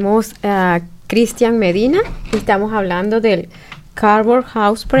tenemos a Cristian Medina. Estamos hablando del Cardboard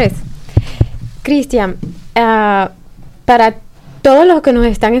House Press. Cristian, para todos los que nos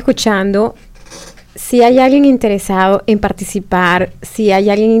están escuchando, si hay alguien interesado en participar, si hay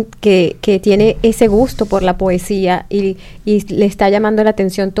alguien que tiene ese gusto por la poesía y le está llamando la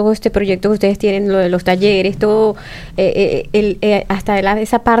atención todo este proyecto que ustedes tienen, lo de los talleres, todo, hasta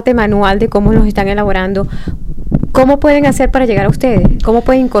esa parte manual de cómo los están elaborando, ¿cómo pueden hacer para llegar a ustedes? ¿Cómo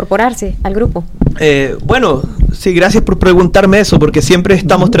pueden incorporarse al grupo? Sí, gracias por preguntarme eso, porque siempre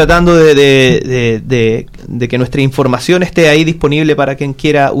estamos tratando de de que nuestra información esté ahí disponible para quien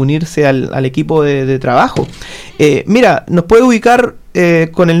quiera unirse al equipo de trabajo. Mira, nos puede ubicar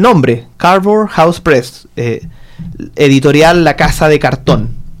con el nombre Cardboard House Press, editorial La Casa de Cartón.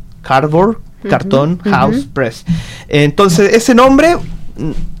 Cardboard, Cartón, House Press. Entonces, ese nombre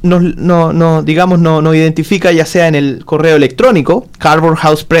nos identifica, ya sea en el correo electrónico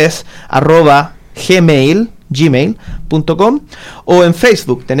cardboardhousepress@gmail.com, o en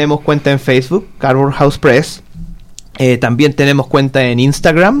Facebook. Tenemos cuenta en Facebook, Cardboard House Press. También tenemos cuenta en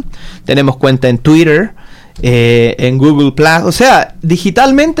Instagram, tenemos cuenta en Twitter, en Google Plus. O sea,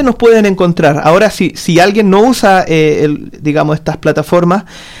 digitalmente nos pueden encontrar. Ahora, si alguien no usa estas plataformas,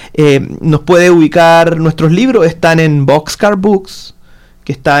 nos puede ubicar. Nuestros libros están en Boxcar Books,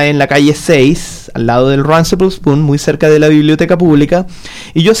 que está en la calle 6, al lado del Runcible Spoon, muy cerca de la biblioteca pública.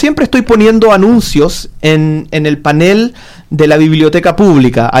 Y yo siempre estoy poniendo anuncios en el panel de la biblioteca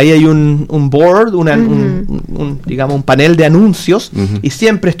pública. Ahí hay un board, un panel de anuncios, y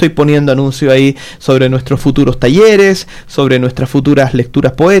siempre estoy poniendo anuncios ahí sobre nuestros futuros talleres, sobre nuestras futuras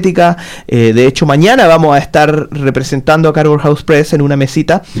lecturas poéticas. De hecho, mañana vamos a estar representando a Cardboard House Press en una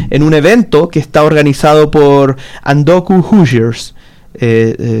mesita, en un evento que está organizado por Andoku Hoosiers.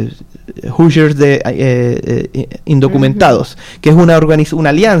 Hoosiers de Indocumentados, que es una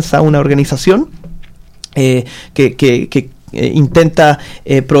alianza, una organización que intenta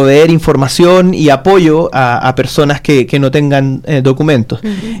proveer información y apoyo a personas que no tengan documentos.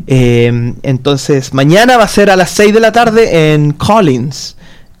 Entonces, mañana va a ser a las 6 de la tarde en Collins.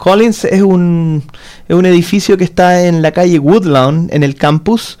 Collins es un edificio que está en la calle Woodlawn, en el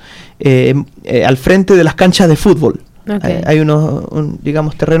campus, al frente de las canchas de fútbol. Okay. Hay unos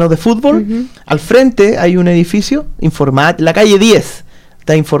terrenos de fútbol. Al frente hay un edificio, la calle 10.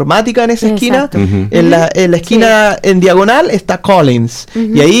 Está informática en esa esquina. En la esquina en diagonal está Collins.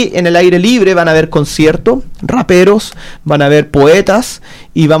 Y ahí en el aire libre van a haber conciertos, raperos, van a haber poetas,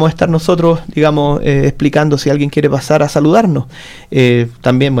 y vamos a estar nosotros, explicando si alguien quiere pasar a saludarnos.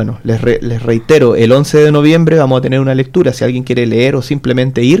 También, les reitero, el 11 de noviembre vamos a tener una lectura. Si alguien quiere leer o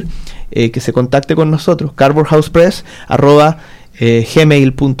simplemente ir, que se contacte con nosotros.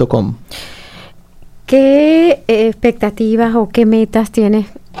 cardboardhousepress@gmail.com. ¿Qué expectativas o qué metas tienes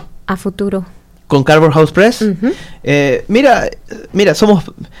a futuro con Cardboard House Press? Mira,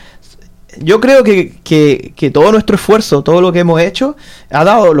 yo creo que todo nuestro esfuerzo, todo lo que hemos hecho, ha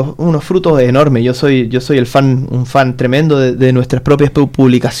dado unos frutos enormes. Yo soy un fan tremendo de nuestras propias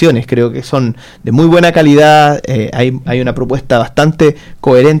publicaciones. Creo que son de muy buena calidad. Hay una propuesta bastante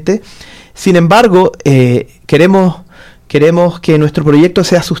coherente. Sin embargo, queremos que nuestro proyecto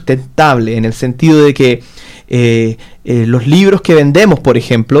sea sustentable, en el sentido de que los libros que vendemos, por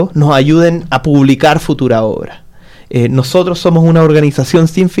ejemplo, nos ayuden a publicar futura obra. Nosotros somos una organización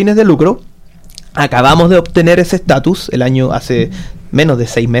sin fines de lucro. Acabamos de obtener ese estatus hace menos de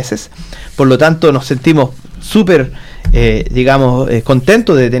 6 meses. Por lo tanto, nos sentimos súper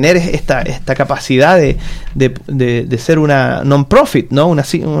contentos de tener esta capacidad de ser una non-profit, ¿no? Una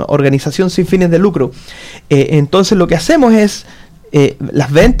organización sin fines de lucro. Entonces, lo que hacemos es las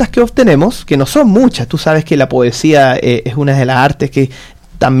ventas que obtenemos, que no son muchas. Tú sabes que la poesía es una de las artes que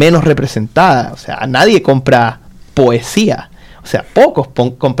está menos representada. O sea, nadie compra poesía. O sea, pocos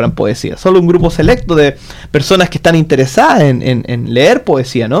compran poesía. Solo un grupo selecto de personas que están interesadas en leer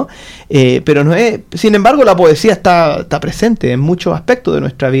poesía, ¿no? Pero no es. Sin embargo, la poesía está presente en muchos aspectos de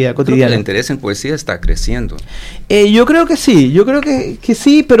nuestra vida cotidiana. Creo que el interés en poesía está creciendo. Yo creo que sí. Yo creo que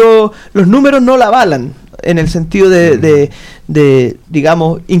sí, pero los números no la avalan. En el sentido de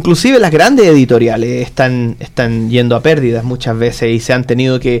inclusive las grandes editoriales están yendo a pérdidas muchas veces, y se han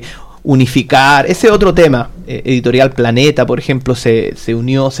tenido que unificar. Ese otro tema, Editorial Planeta, por ejemplo, se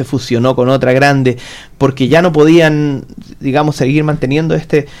fusionó con otra grande, porque ya no podían, seguir manteniendo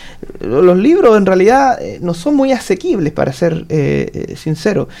los libros en realidad no son muy asequibles, para ser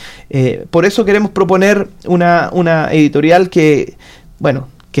sincero. Por eso queremos proponer una editorial que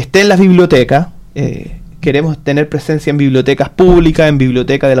esté en las bibliotecas. Queremos tener presencia en bibliotecas públicas, en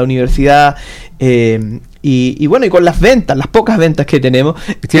bibliotecas de la universidad, y con las pocas ventas que tenemos,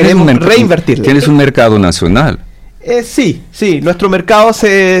 queremos reinvertirlas. ¿Tienes un mercado nacional? Sí, nuestro mercado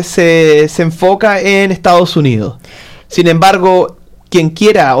se enfoca en Estados Unidos. Sin embargo, quien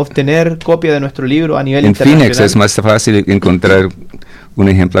quiera obtener copia de nuestro libro a nivel internacional... En Phoenix es más fácil encontrar un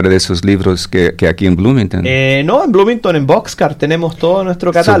ejemplar de esos libros que aquí en Bloomington. No, en Bloomington, en Boxcar, tenemos todo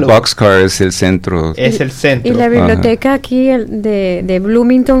nuestro catálogo. Boxcar es el centro. Es el centro. Y la biblioteca aquí de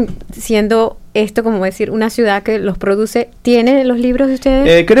Bloomington, siendo esto, como decir, una ciudad que los produce, ¿tiene los libros de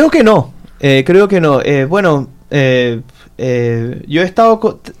ustedes? Creo que no. Yo he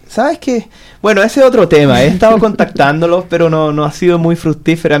estado ¿Sabes qué? Bueno, ese es otro tema. He estado contactándolos, pero no ha sido muy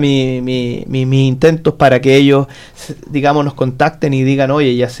fructífera mis intentos para que ellos, digamos, nos contacten y digan,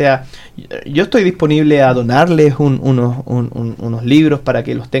 oye, ya sea, yo estoy disponible a donarles unos libros para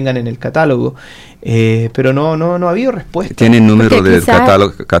que los tengan en el catálogo, pero no ha habido respuesta. ¿Tienen número del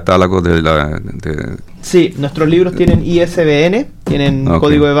catálogo de Sí, nuestros libros tienen ISBN, tienen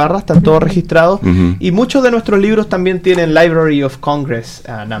código de barra, están todos registrados, y muchos de nuestros libros también tienen Library of Congress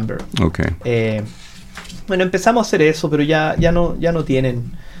number. Bueno, empezamos a hacer eso, pero ya no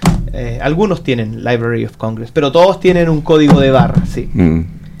tienen. Algunos tienen Library of Congress, pero todos tienen un código de barra, sí.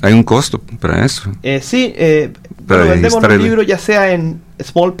 ¿Hay un costo para eso? Sí, pero vendemos los libros ya sea en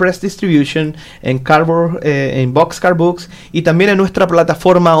Small Press Distribution, en Cardboard, en Boxcar Books, y también en nuestra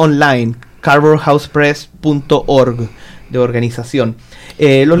plataforma online, cardboardhousepress.org, de organización.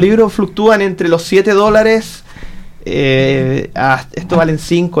 Los libros fluctúan entre los $7, estos valen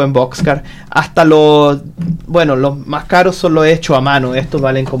 5 en Boxcar, hasta los más caros son los hechos a mano, estos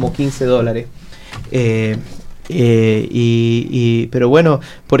valen como $15. Pero bueno,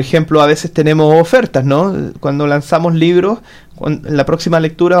 por ejemplo, a veces tenemos ofertas, ¿no? Cuando lanzamos libros, en la próxima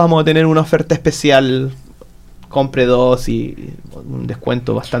lectura vamos a tener una oferta especial, compre 2 y un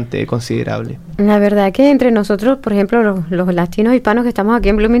descuento bastante considerable. La verdad que entre nosotros, por ejemplo, los latinos hispanos que estamos aquí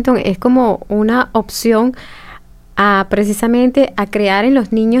en Bloomington, es como una opción precisamente a crear en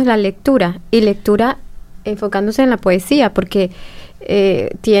los niños la lectura, y lectura enfocándose en la poesía, porque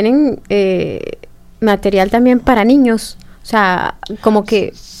tienen material también para niños, o sea, como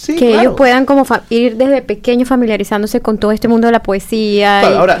que sí, que claro, ellos puedan como ir desde pequeños familiarizándose con todo este mundo de la poesía.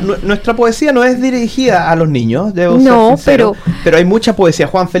 Claro, ahora, nuestra poesía no es dirigida a los niños, debo ser sincero, pero hay mucha poesía.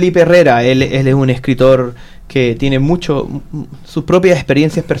 Juan Felipe Herrera, él es un escritor que tiene sus propias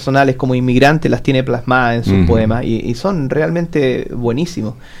experiencias personales como inmigrante, las tiene plasmadas en sus poemas, y son realmente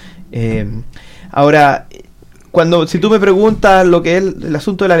buenísimos. Ahora, si tú me preguntas lo que es el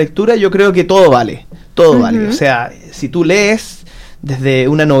asunto de la lectura, yo creo que todo vale. O sea, si tú lees desde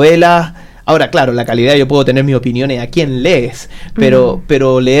una novela, ahora claro, la calidad, yo puedo tener mis opiniones a quién lees,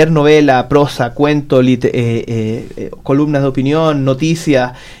 pero leer novela, prosa, cuento, columnas de opinión,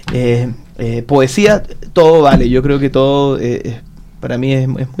 noticias, poesía, todo vale. Yo creo que todo para mí es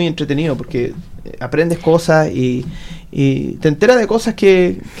muy entretenido, porque aprendes cosas y te enteras de cosas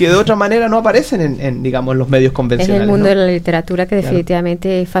que de otra manera no aparecen en digamos, los medios convencionales. Es el mundo, ¿no?, de la literatura, que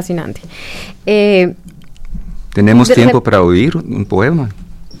definitivamente es fascinante. Tenemos tiempo para oír un poema.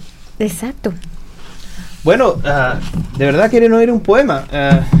 Exacto. Bueno, de verdad quieren oír un poema.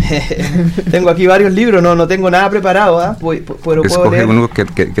 Tengo aquí varios libros, no tengo nada preparado, pero puedo leer uno que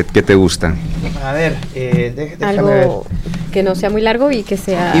te gusta. A ver, déjame algo ver, que no sea muy largo y que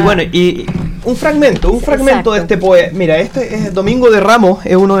sea... Y bueno, y un fragmento de este poema. Mira, este es Domingo de Ramos,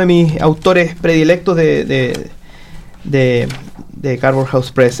 es uno de mis autores predilectos de Cardboard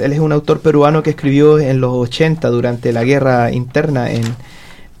House Press. Él es un autor peruano que escribió en los 80 durante la guerra interna en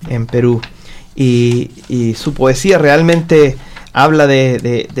Perú. Y su poesía realmente habla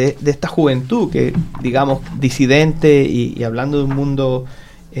de esta juventud que, digamos, disidente y hablando de un mundo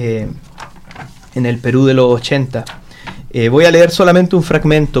en el Perú de los 80. Voy a leer solamente un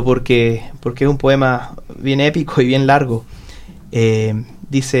fragmento porque es un poema bien épico y bien largo.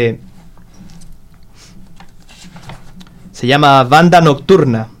 Dice... Se llama Banda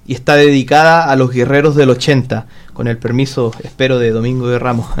Nocturna y está dedicada a los guerreros del 80, con el permiso, espero, de Domingo de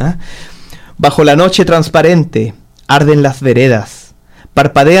Ramos. Bajo la noche transparente arden las veredas,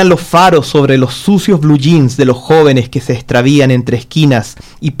 parpadean los faros sobre los sucios blue jeans de los jóvenes que se extravían entre esquinas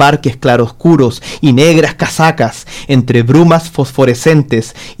y parques claroscuros y negras casacas, entre brumas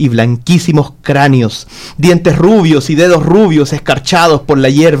fosforescentes y blanquísimos cráneos, dientes rubios y dedos rubios escarchados por la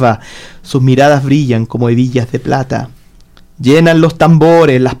hierba. Sus miradas brillan como hebillas de plata. Llenan los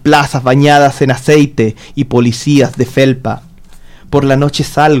tambores las plazas bañadas en aceite y policías de felpa. Por la noche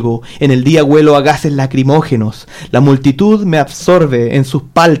salgo, en el día huelo a gases lacrimógenos. La multitud me absorbe en sus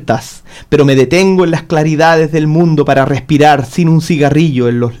paltas, pero me detengo en las claridades del mundo para respirar sin un cigarrillo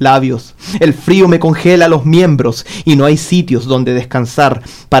en los labios. El frío me congela los miembros y no hay sitios donde descansar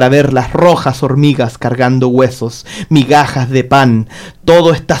para ver las rojas hormigas cargando huesos, migajas de pan.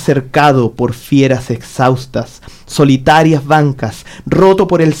 Todo está cercado por fieras exhaustas, solitarias bancas, roto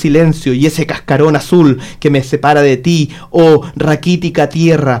por el silencio y ese cascarón azul que me separa de ti, oh raquítica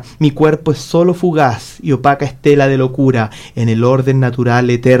tierra. Mi cuerpo es solo fugaz y opaca estela de locura en el orden natural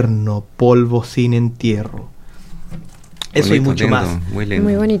eterno, polvo sin entierro. Eso bonito, y mucho lindo, más. Muy lindo.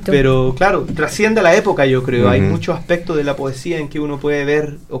 Muy bonito. Pero claro, trasciende la época, yo creo. Hay muchos aspectos de la poesía en que uno puede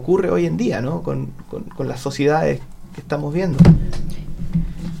ver, ocurre hoy en día, ¿no? Con las sociedades que estamos viendo.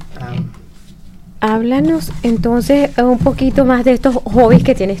 Háblanos entonces un poquito más de estos hobbies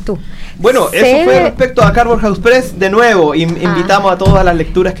que tienes tú. Bueno, eso fue respecto a Cardboard House Press. De nuevo, invitamos a todas las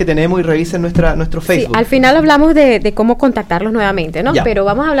lecturas que tenemos y revisen nuestro Facebook. Sí, al final hablamos de cómo contactarlos nuevamente, ¿no? Ya. Pero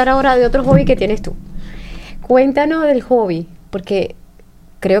vamos a hablar ahora de otro hobby que tienes tú. Cuéntanos del hobby, porque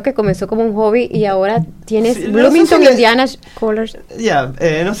creo que comenzó como un hobby y ahora tienes Bloomington, Indiana Scholars. Ya,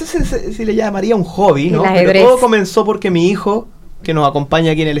 no sé si le llamaría un hobby, ¿no? El ajedrez. Pero todo comenzó porque mi hijo, que nos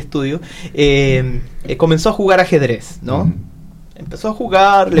acompaña aquí en el estudio, comenzó a jugar ajedrez, ¿no? Empezó a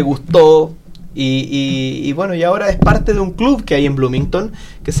jugar, le gustó y bueno, y ahora es parte de un club que hay en Bloomington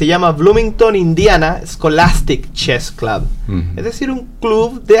que se llama Bloomington Indiana Scholastic Chess Club. Es decir, un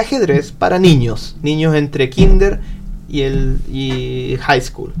club de ajedrez para niños entre kinder y high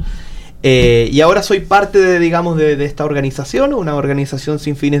school. Y ahora soy parte de esta organización, una organización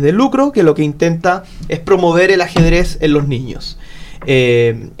sin fines de lucro que lo que intenta es promover el ajedrez en los niños.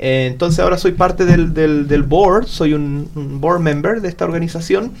 Entonces ahora soy parte del board, soy un board member de esta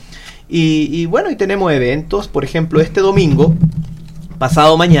organización y bueno, y tenemos eventos. Por ejemplo, este domingo,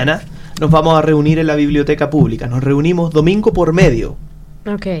 pasado mañana, nos vamos a reunir en la biblioteca pública. Nos reunimos domingo por medio.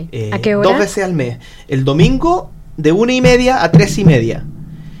 Ok. ¿A qué hora? 2 veces al mes. El domingo de 1:30 a 3:30.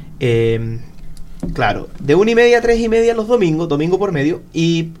 Claro, de 1:30 a 3:30 los domingos, domingo por medio.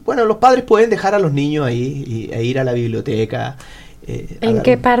 Y bueno, los padres pueden dejar a los niños ahí e ir a la biblioteca. ¿En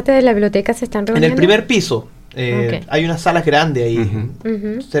qué parte de la biblioteca se están reuniendo? En el primer piso. Okay. Hay unas salas grandes ahí,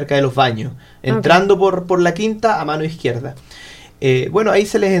 cerca de los baños. Entrando por la quinta a mano izquierda. Bueno, ahí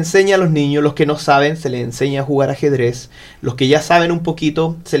se les enseña a los niños, los que no saben, se les enseña a jugar ajedrez. Los que ya saben un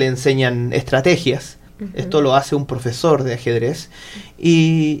poquito, se les enseñan estrategias. Esto lo hace un profesor de ajedrez.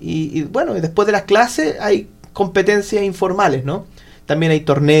 Y bueno, después de las clases hay competencias informales, ¿no? También hay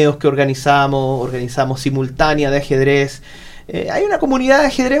torneos que organizamos simultánea de ajedrez. Hay una comunidad de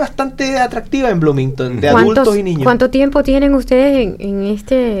ajedrez bastante atractiva en Bloomington, de adultos y niños. ¿Cuánto tiempo tienen ustedes en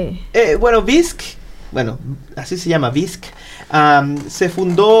este...? Bueno, BISC, así se llama, BISC, se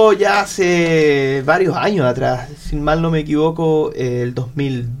fundó ya hace varios años atrás, si mal no me equivoco, el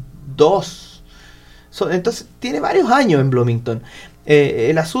 2002. Entonces, tiene varios años en Bloomington.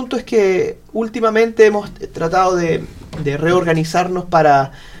 El asunto es que últimamente hemos tratado de reorganizarnos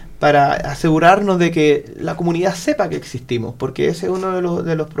para asegurarnos de que la comunidad sepa que existimos, porque ese es uno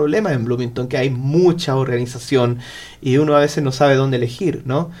de los problemas en Bloomington, que hay mucha organización y uno a veces no sabe dónde elegir,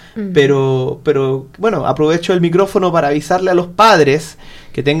 ¿no? Pero bueno, aprovecho el micrófono para avisarle a los padres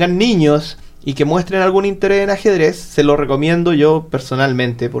que tengan niños y que muestren algún interés en ajedrez. Se lo recomiendo yo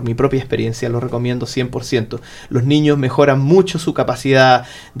personalmente, por mi propia experiencia, lo recomiendo 100%. Los niños mejoran mucho su capacidad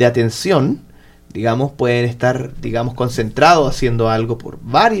de atención, pueden estar, concentrados haciendo algo por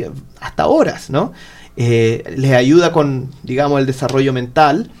hasta horas, ¿no? Les ayuda con, el desarrollo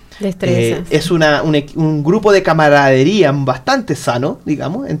mental. Destrezas. Es un grupo de camaradería bastante sano,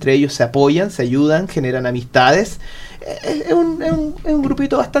 entre ellos se apoyan, se ayudan, generan amistades. Es un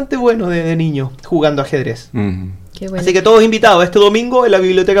grupito bastante bueno de niños jugando ajedrez. Qué bueno. Así que todos invitados este domingo en la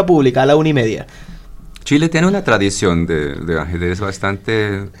biblioteca pública a la 1:30. Chile tiene una tradición de ajedrez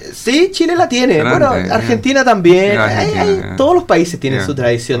bastante... Sí, Chile la tiene. Grande, bueno, Argentina también. Argentina, todos los países tienen su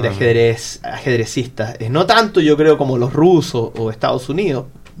tradición de ajedrecistas. No tanto, yo creo, como los rusos o Estados Unidos,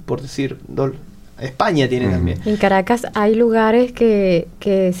 por decir... España tiene también. En Caracas hay lugares que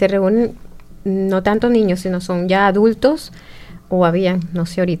se reúnen no tanto niños, sino son ya adultos, o habían, no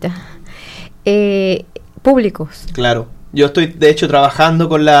sé ahorita, públicos. Claro. Yo estoy, de hecho, trabajando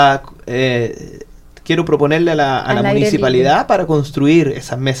con quiero proponerle a la municipalidad para construir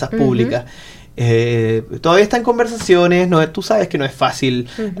esas mesas públicas. Todavía está en conversaciones, tú sabes que no es fácil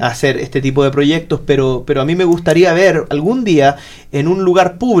hacer este tipo de proyectos, pero a mí me gustaría ver algún día en un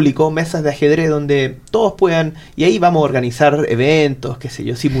lugar público mesas de ajedrez donde todos puedan, y ahí vamos a organizar eventos,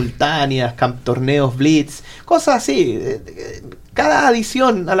 simultáneas, torneos blitz, cosas así. Cada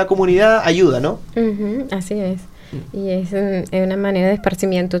adición a la comunidad ayuda, ¿no? Así es. Y es una manera de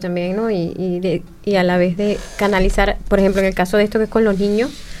esparcimiento también, ¿no? Y a la vez de canalizar, por ejemplo, en el caso de esto que es con los niños,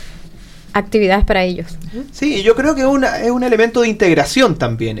 actividades para ellos. Sí, yo creo que es un elemento de integración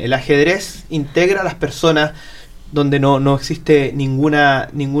también. El ajedrez integra a las personas donde no existe ninguna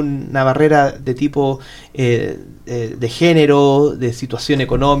barrera de tipo de género, de situación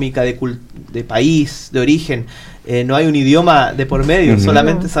económica, de país, de origen. No hay un idioma de por medio,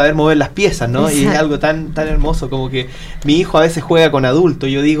 solamente saber mover las piezas, ¿no? Exacto. Y es algo tan hermoso, como que mi hijo a veces juega con adultos.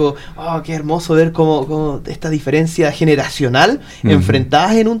 Yo digo, qué hermoso ver cómo esta diferencia generacional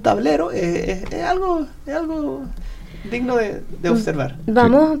enfrentadas en un tablero es algo digno de observar.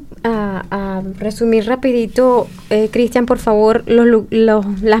 Vamos a resumir rapidito, Cristian, por favor,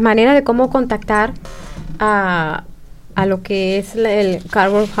 las maneras de cómo contactar a lo que es el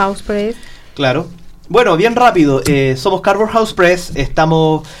Cardboard House Press. Claro. Bueno, bien rápido. Somos Cardboard House Press.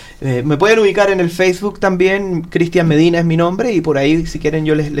 Estamos... me pueden ubicar en el Facebook también. Cristian Medina es mi nombre. Y por ahí, si quieren,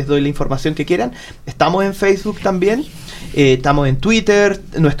 yo les doy la información que quieran. Estamos en Facebook también. Estamos en Twitter.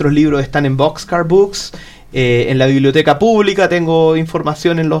 Nuestros libros están en Boxcar Books. En la biblioteca pública tengo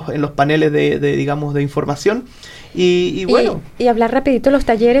información en los paneles de información. Y bueno. Y hablar rapidito los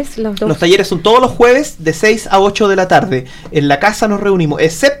talleres, los dos. Los talleres son todos los jueves de 6 a 8 de la tarde. En la casa nos reunimos,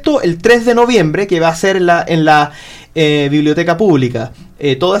 excepto el 3 de noviembre, que va a ser en la biblioteca pública.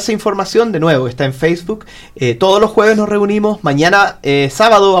 Toda esa información, de nuevo, está en Facebook. Todos los jueves nos reunimos. Mañana,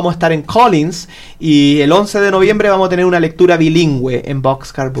 sábado, vamos a estar en Collins. Y el 11 de noviembre vamos a tener una lectura bilingüe en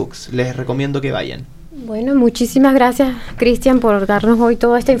Boxcar Books. Les recomiendo que vayan. Bueno, muchísimas gracias, Cristian, por darnos hoy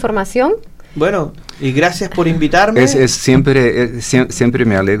toda esta información. Bueno, y gracias por invitarme. Siempre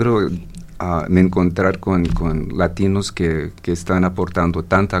me alegro me encontrar con latinos que están aportando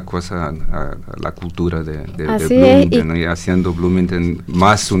tanta cosa a la cultura de Bloomington, ¿no? Y haciendo Bloomington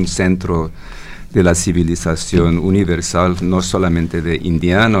más un centro de la civilización universal, no solamente de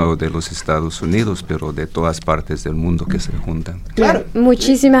Indiana o de los Estados Unidos, pero de todas partes del mundo que se juntan. Claro.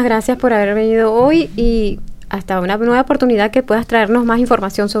 Muchísimas gracias por haber venido hoy y hasta una nueva oportunidad que puedas traernos más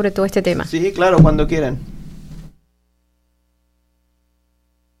información sobre todo este tema. Sí, claro, cuando quieran.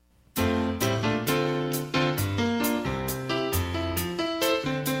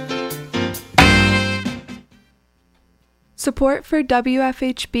 Support for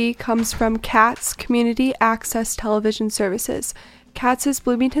WFHB comes from CATS Community Access Television Services. CATS is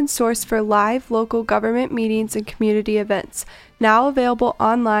Bloomington's source for live local government meetings and community events, now available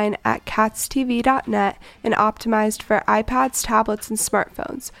online at catstv.net and optimized for iPads, tablets, and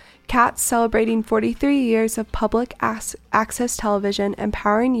smartphones. CATS celebrating 43 years of public access television,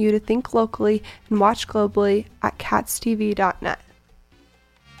 empowering you to think locally and watch globally at catstv.net.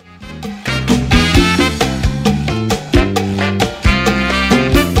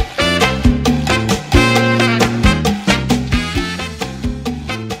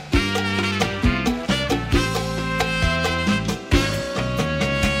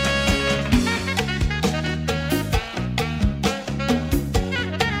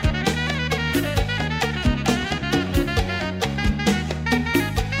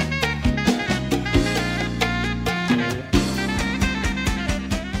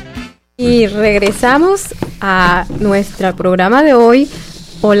 Y regresamos a nuestro programa de hoy,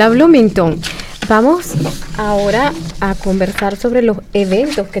 Hola Bloomington. Vamos ahora a conversar sobre los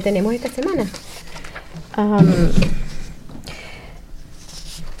eventos que tenemos esta semana.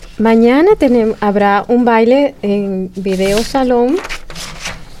 Mañana habrá un baile en Video Salón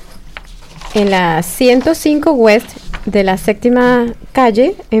en la 105 West de la 7ª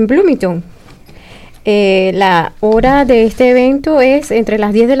calle en Bloomington. La hora de este evento es entre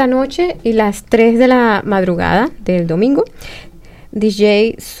las 10 de la noche y las 3 de la madrugada del domingo.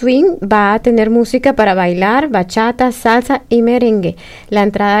 DJ Swing va a tener música para bailar, bachata, salsa y merengue. La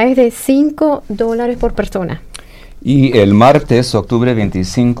entrada es de $5 por persona. Y el martes, octubre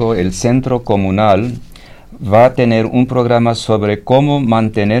 25, el Centro Comunal va a tener un programa sobre cómo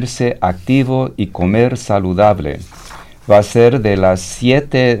mantenerse activo y comer saludable. Va a ser de las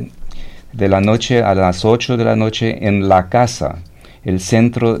 7 de la noche a las 8 de la noche en La Casa, el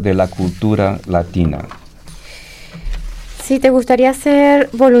Centro de la Cultura Latina. Si te gustaría ser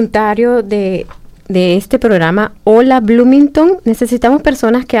voluntario de este programa Hola Bloomington, necesitamos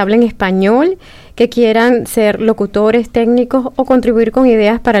personas que hablen español, que quieran ser locutores técnicos o contribuir con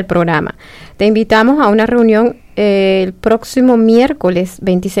ideas para el programa. Te invitamos a una reunión el próximo miércoles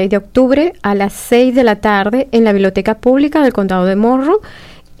 26 de octubre a las 6 de la tarde en la Biblioteca Pública del Condado de Monroe,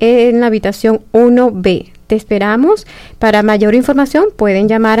 en la habitación 1B. Te esperamos. Para mayor información pueden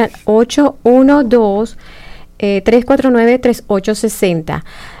llamar al 812-349-3860.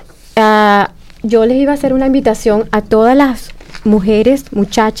 Yo les iba a hacer una invitación a todas las mujeres,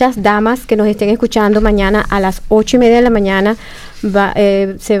 muchachas, damas que nos estén escuchando mañana a las 8:30 de la mañana.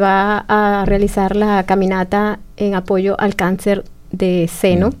 Se va a realizar la caminata en apoyo al cáncer de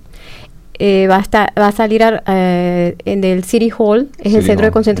seno. Va a salir en el City Hall, es el centro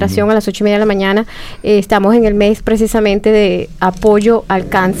de concentración, a las 8:30 de la mañana. Estamos en el mes precisamente de apoyo al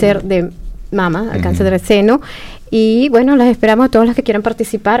cáncer de mama, al cáncer del seno. Y bueno, las esperamos a todos los que quieran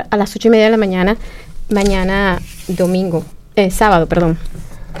participar a las 8:30 de la mañana, mañana sábado, perdón.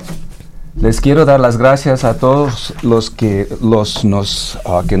 Les quiero dar las gracias a todos los que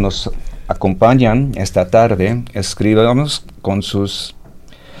nos acompañan esta tarde, escríbanos con sus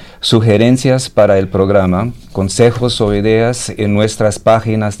sugerencias para el programa, consejos o ideas en nuestras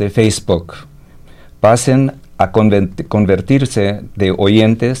páginas de Facebook. Pasen a convertirse de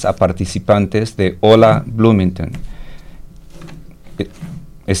oyentes a participantes de Hola Bloomington.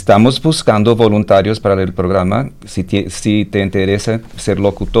 Estamos buscando voluntarios para el programa. Si te interesa ser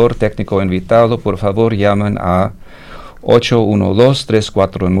locutor, técnico o invitado, por favor llamen a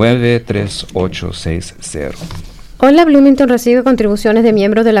 812-349-3860. Hola Bloomington recibe contribuciones de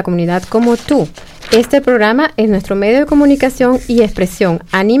miembros de la comunidad como tú. Este programa es nuestro medio de comunicación y expresión.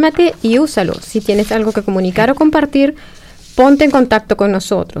 Anímate y úsalo. Si tienes algo que comunicar o compartir, ponte en contacto con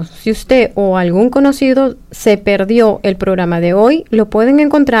nosotros. Si usted o algún conocido se perdió el programa de hoy, lo pueden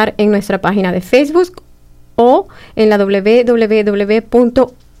encontrar en nuestra página de Facebook o en la www.wfhb.org.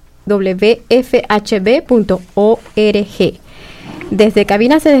 Desde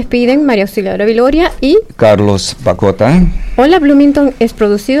cabina se despiden María Auxiliadora Viloria y Carlos Bacota. Hola Bloomington es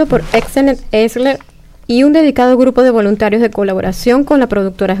producido por Exenet Esler y un dedicado grupo de voluntarios de colaboración con la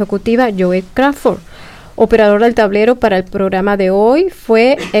productora ejecutiva Joey Crawford. Operador del tablero para el programa de hoy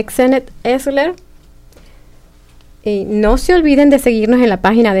fue Exenet Esler. Y no se olviden de seguirnos en la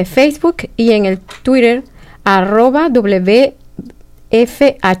página de Facebook y en el Twitter @WFHB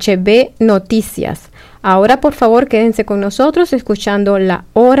Noticias. Ahora, por favor, quédense con nosotros escuchando La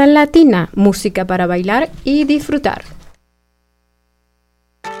Hora Latina, música para bailar y disfrutar.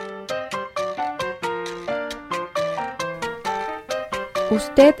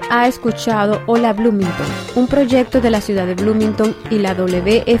 Usted ha escuchado Hola Bloomington, un proyecto de la ciudad de Bloomington y la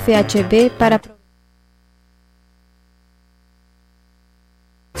WFHB para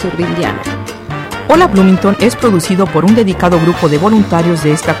sur de Indiana. Hola Bloomington es producido por un dedicado grupo de voluntarios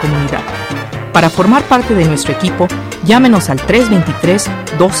de esta comunidad. Para formar parte de nuestro equipo, llámenos al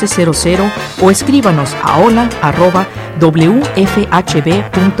 323-1200 o escríbanos a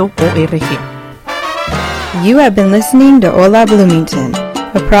hola@wfhb.org. You have been listening to Hola Bloomington,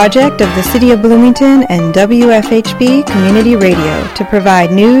 a project of the City of Bloomington and WFHB Community Radio to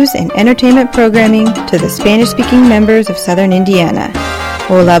provide news and entertainment programming to the Spanish-speaking members of Southern Indiana.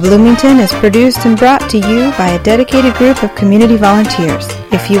 Hola Bloomington is produced and brought to you by a dedicated group of community volunteers.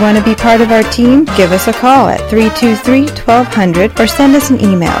 If you want to be part of our team, give us a call at 323-1200 or send us an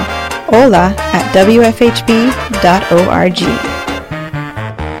email, hola@wfhb.org.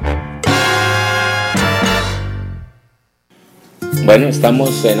 Bueno,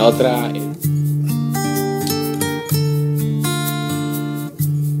 estamos en otra...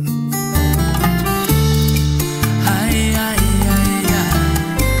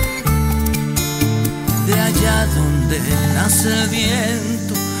 Nace el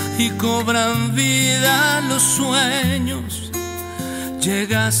viento y cobran vida los sueños.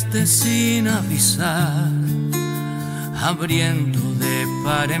 Llegaste sin avisar, abriendo de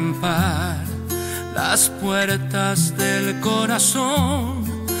par en par las puertas del corazón,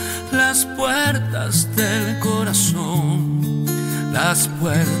 las puertas del corazón, las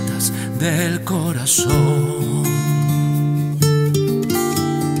puertas del corazón.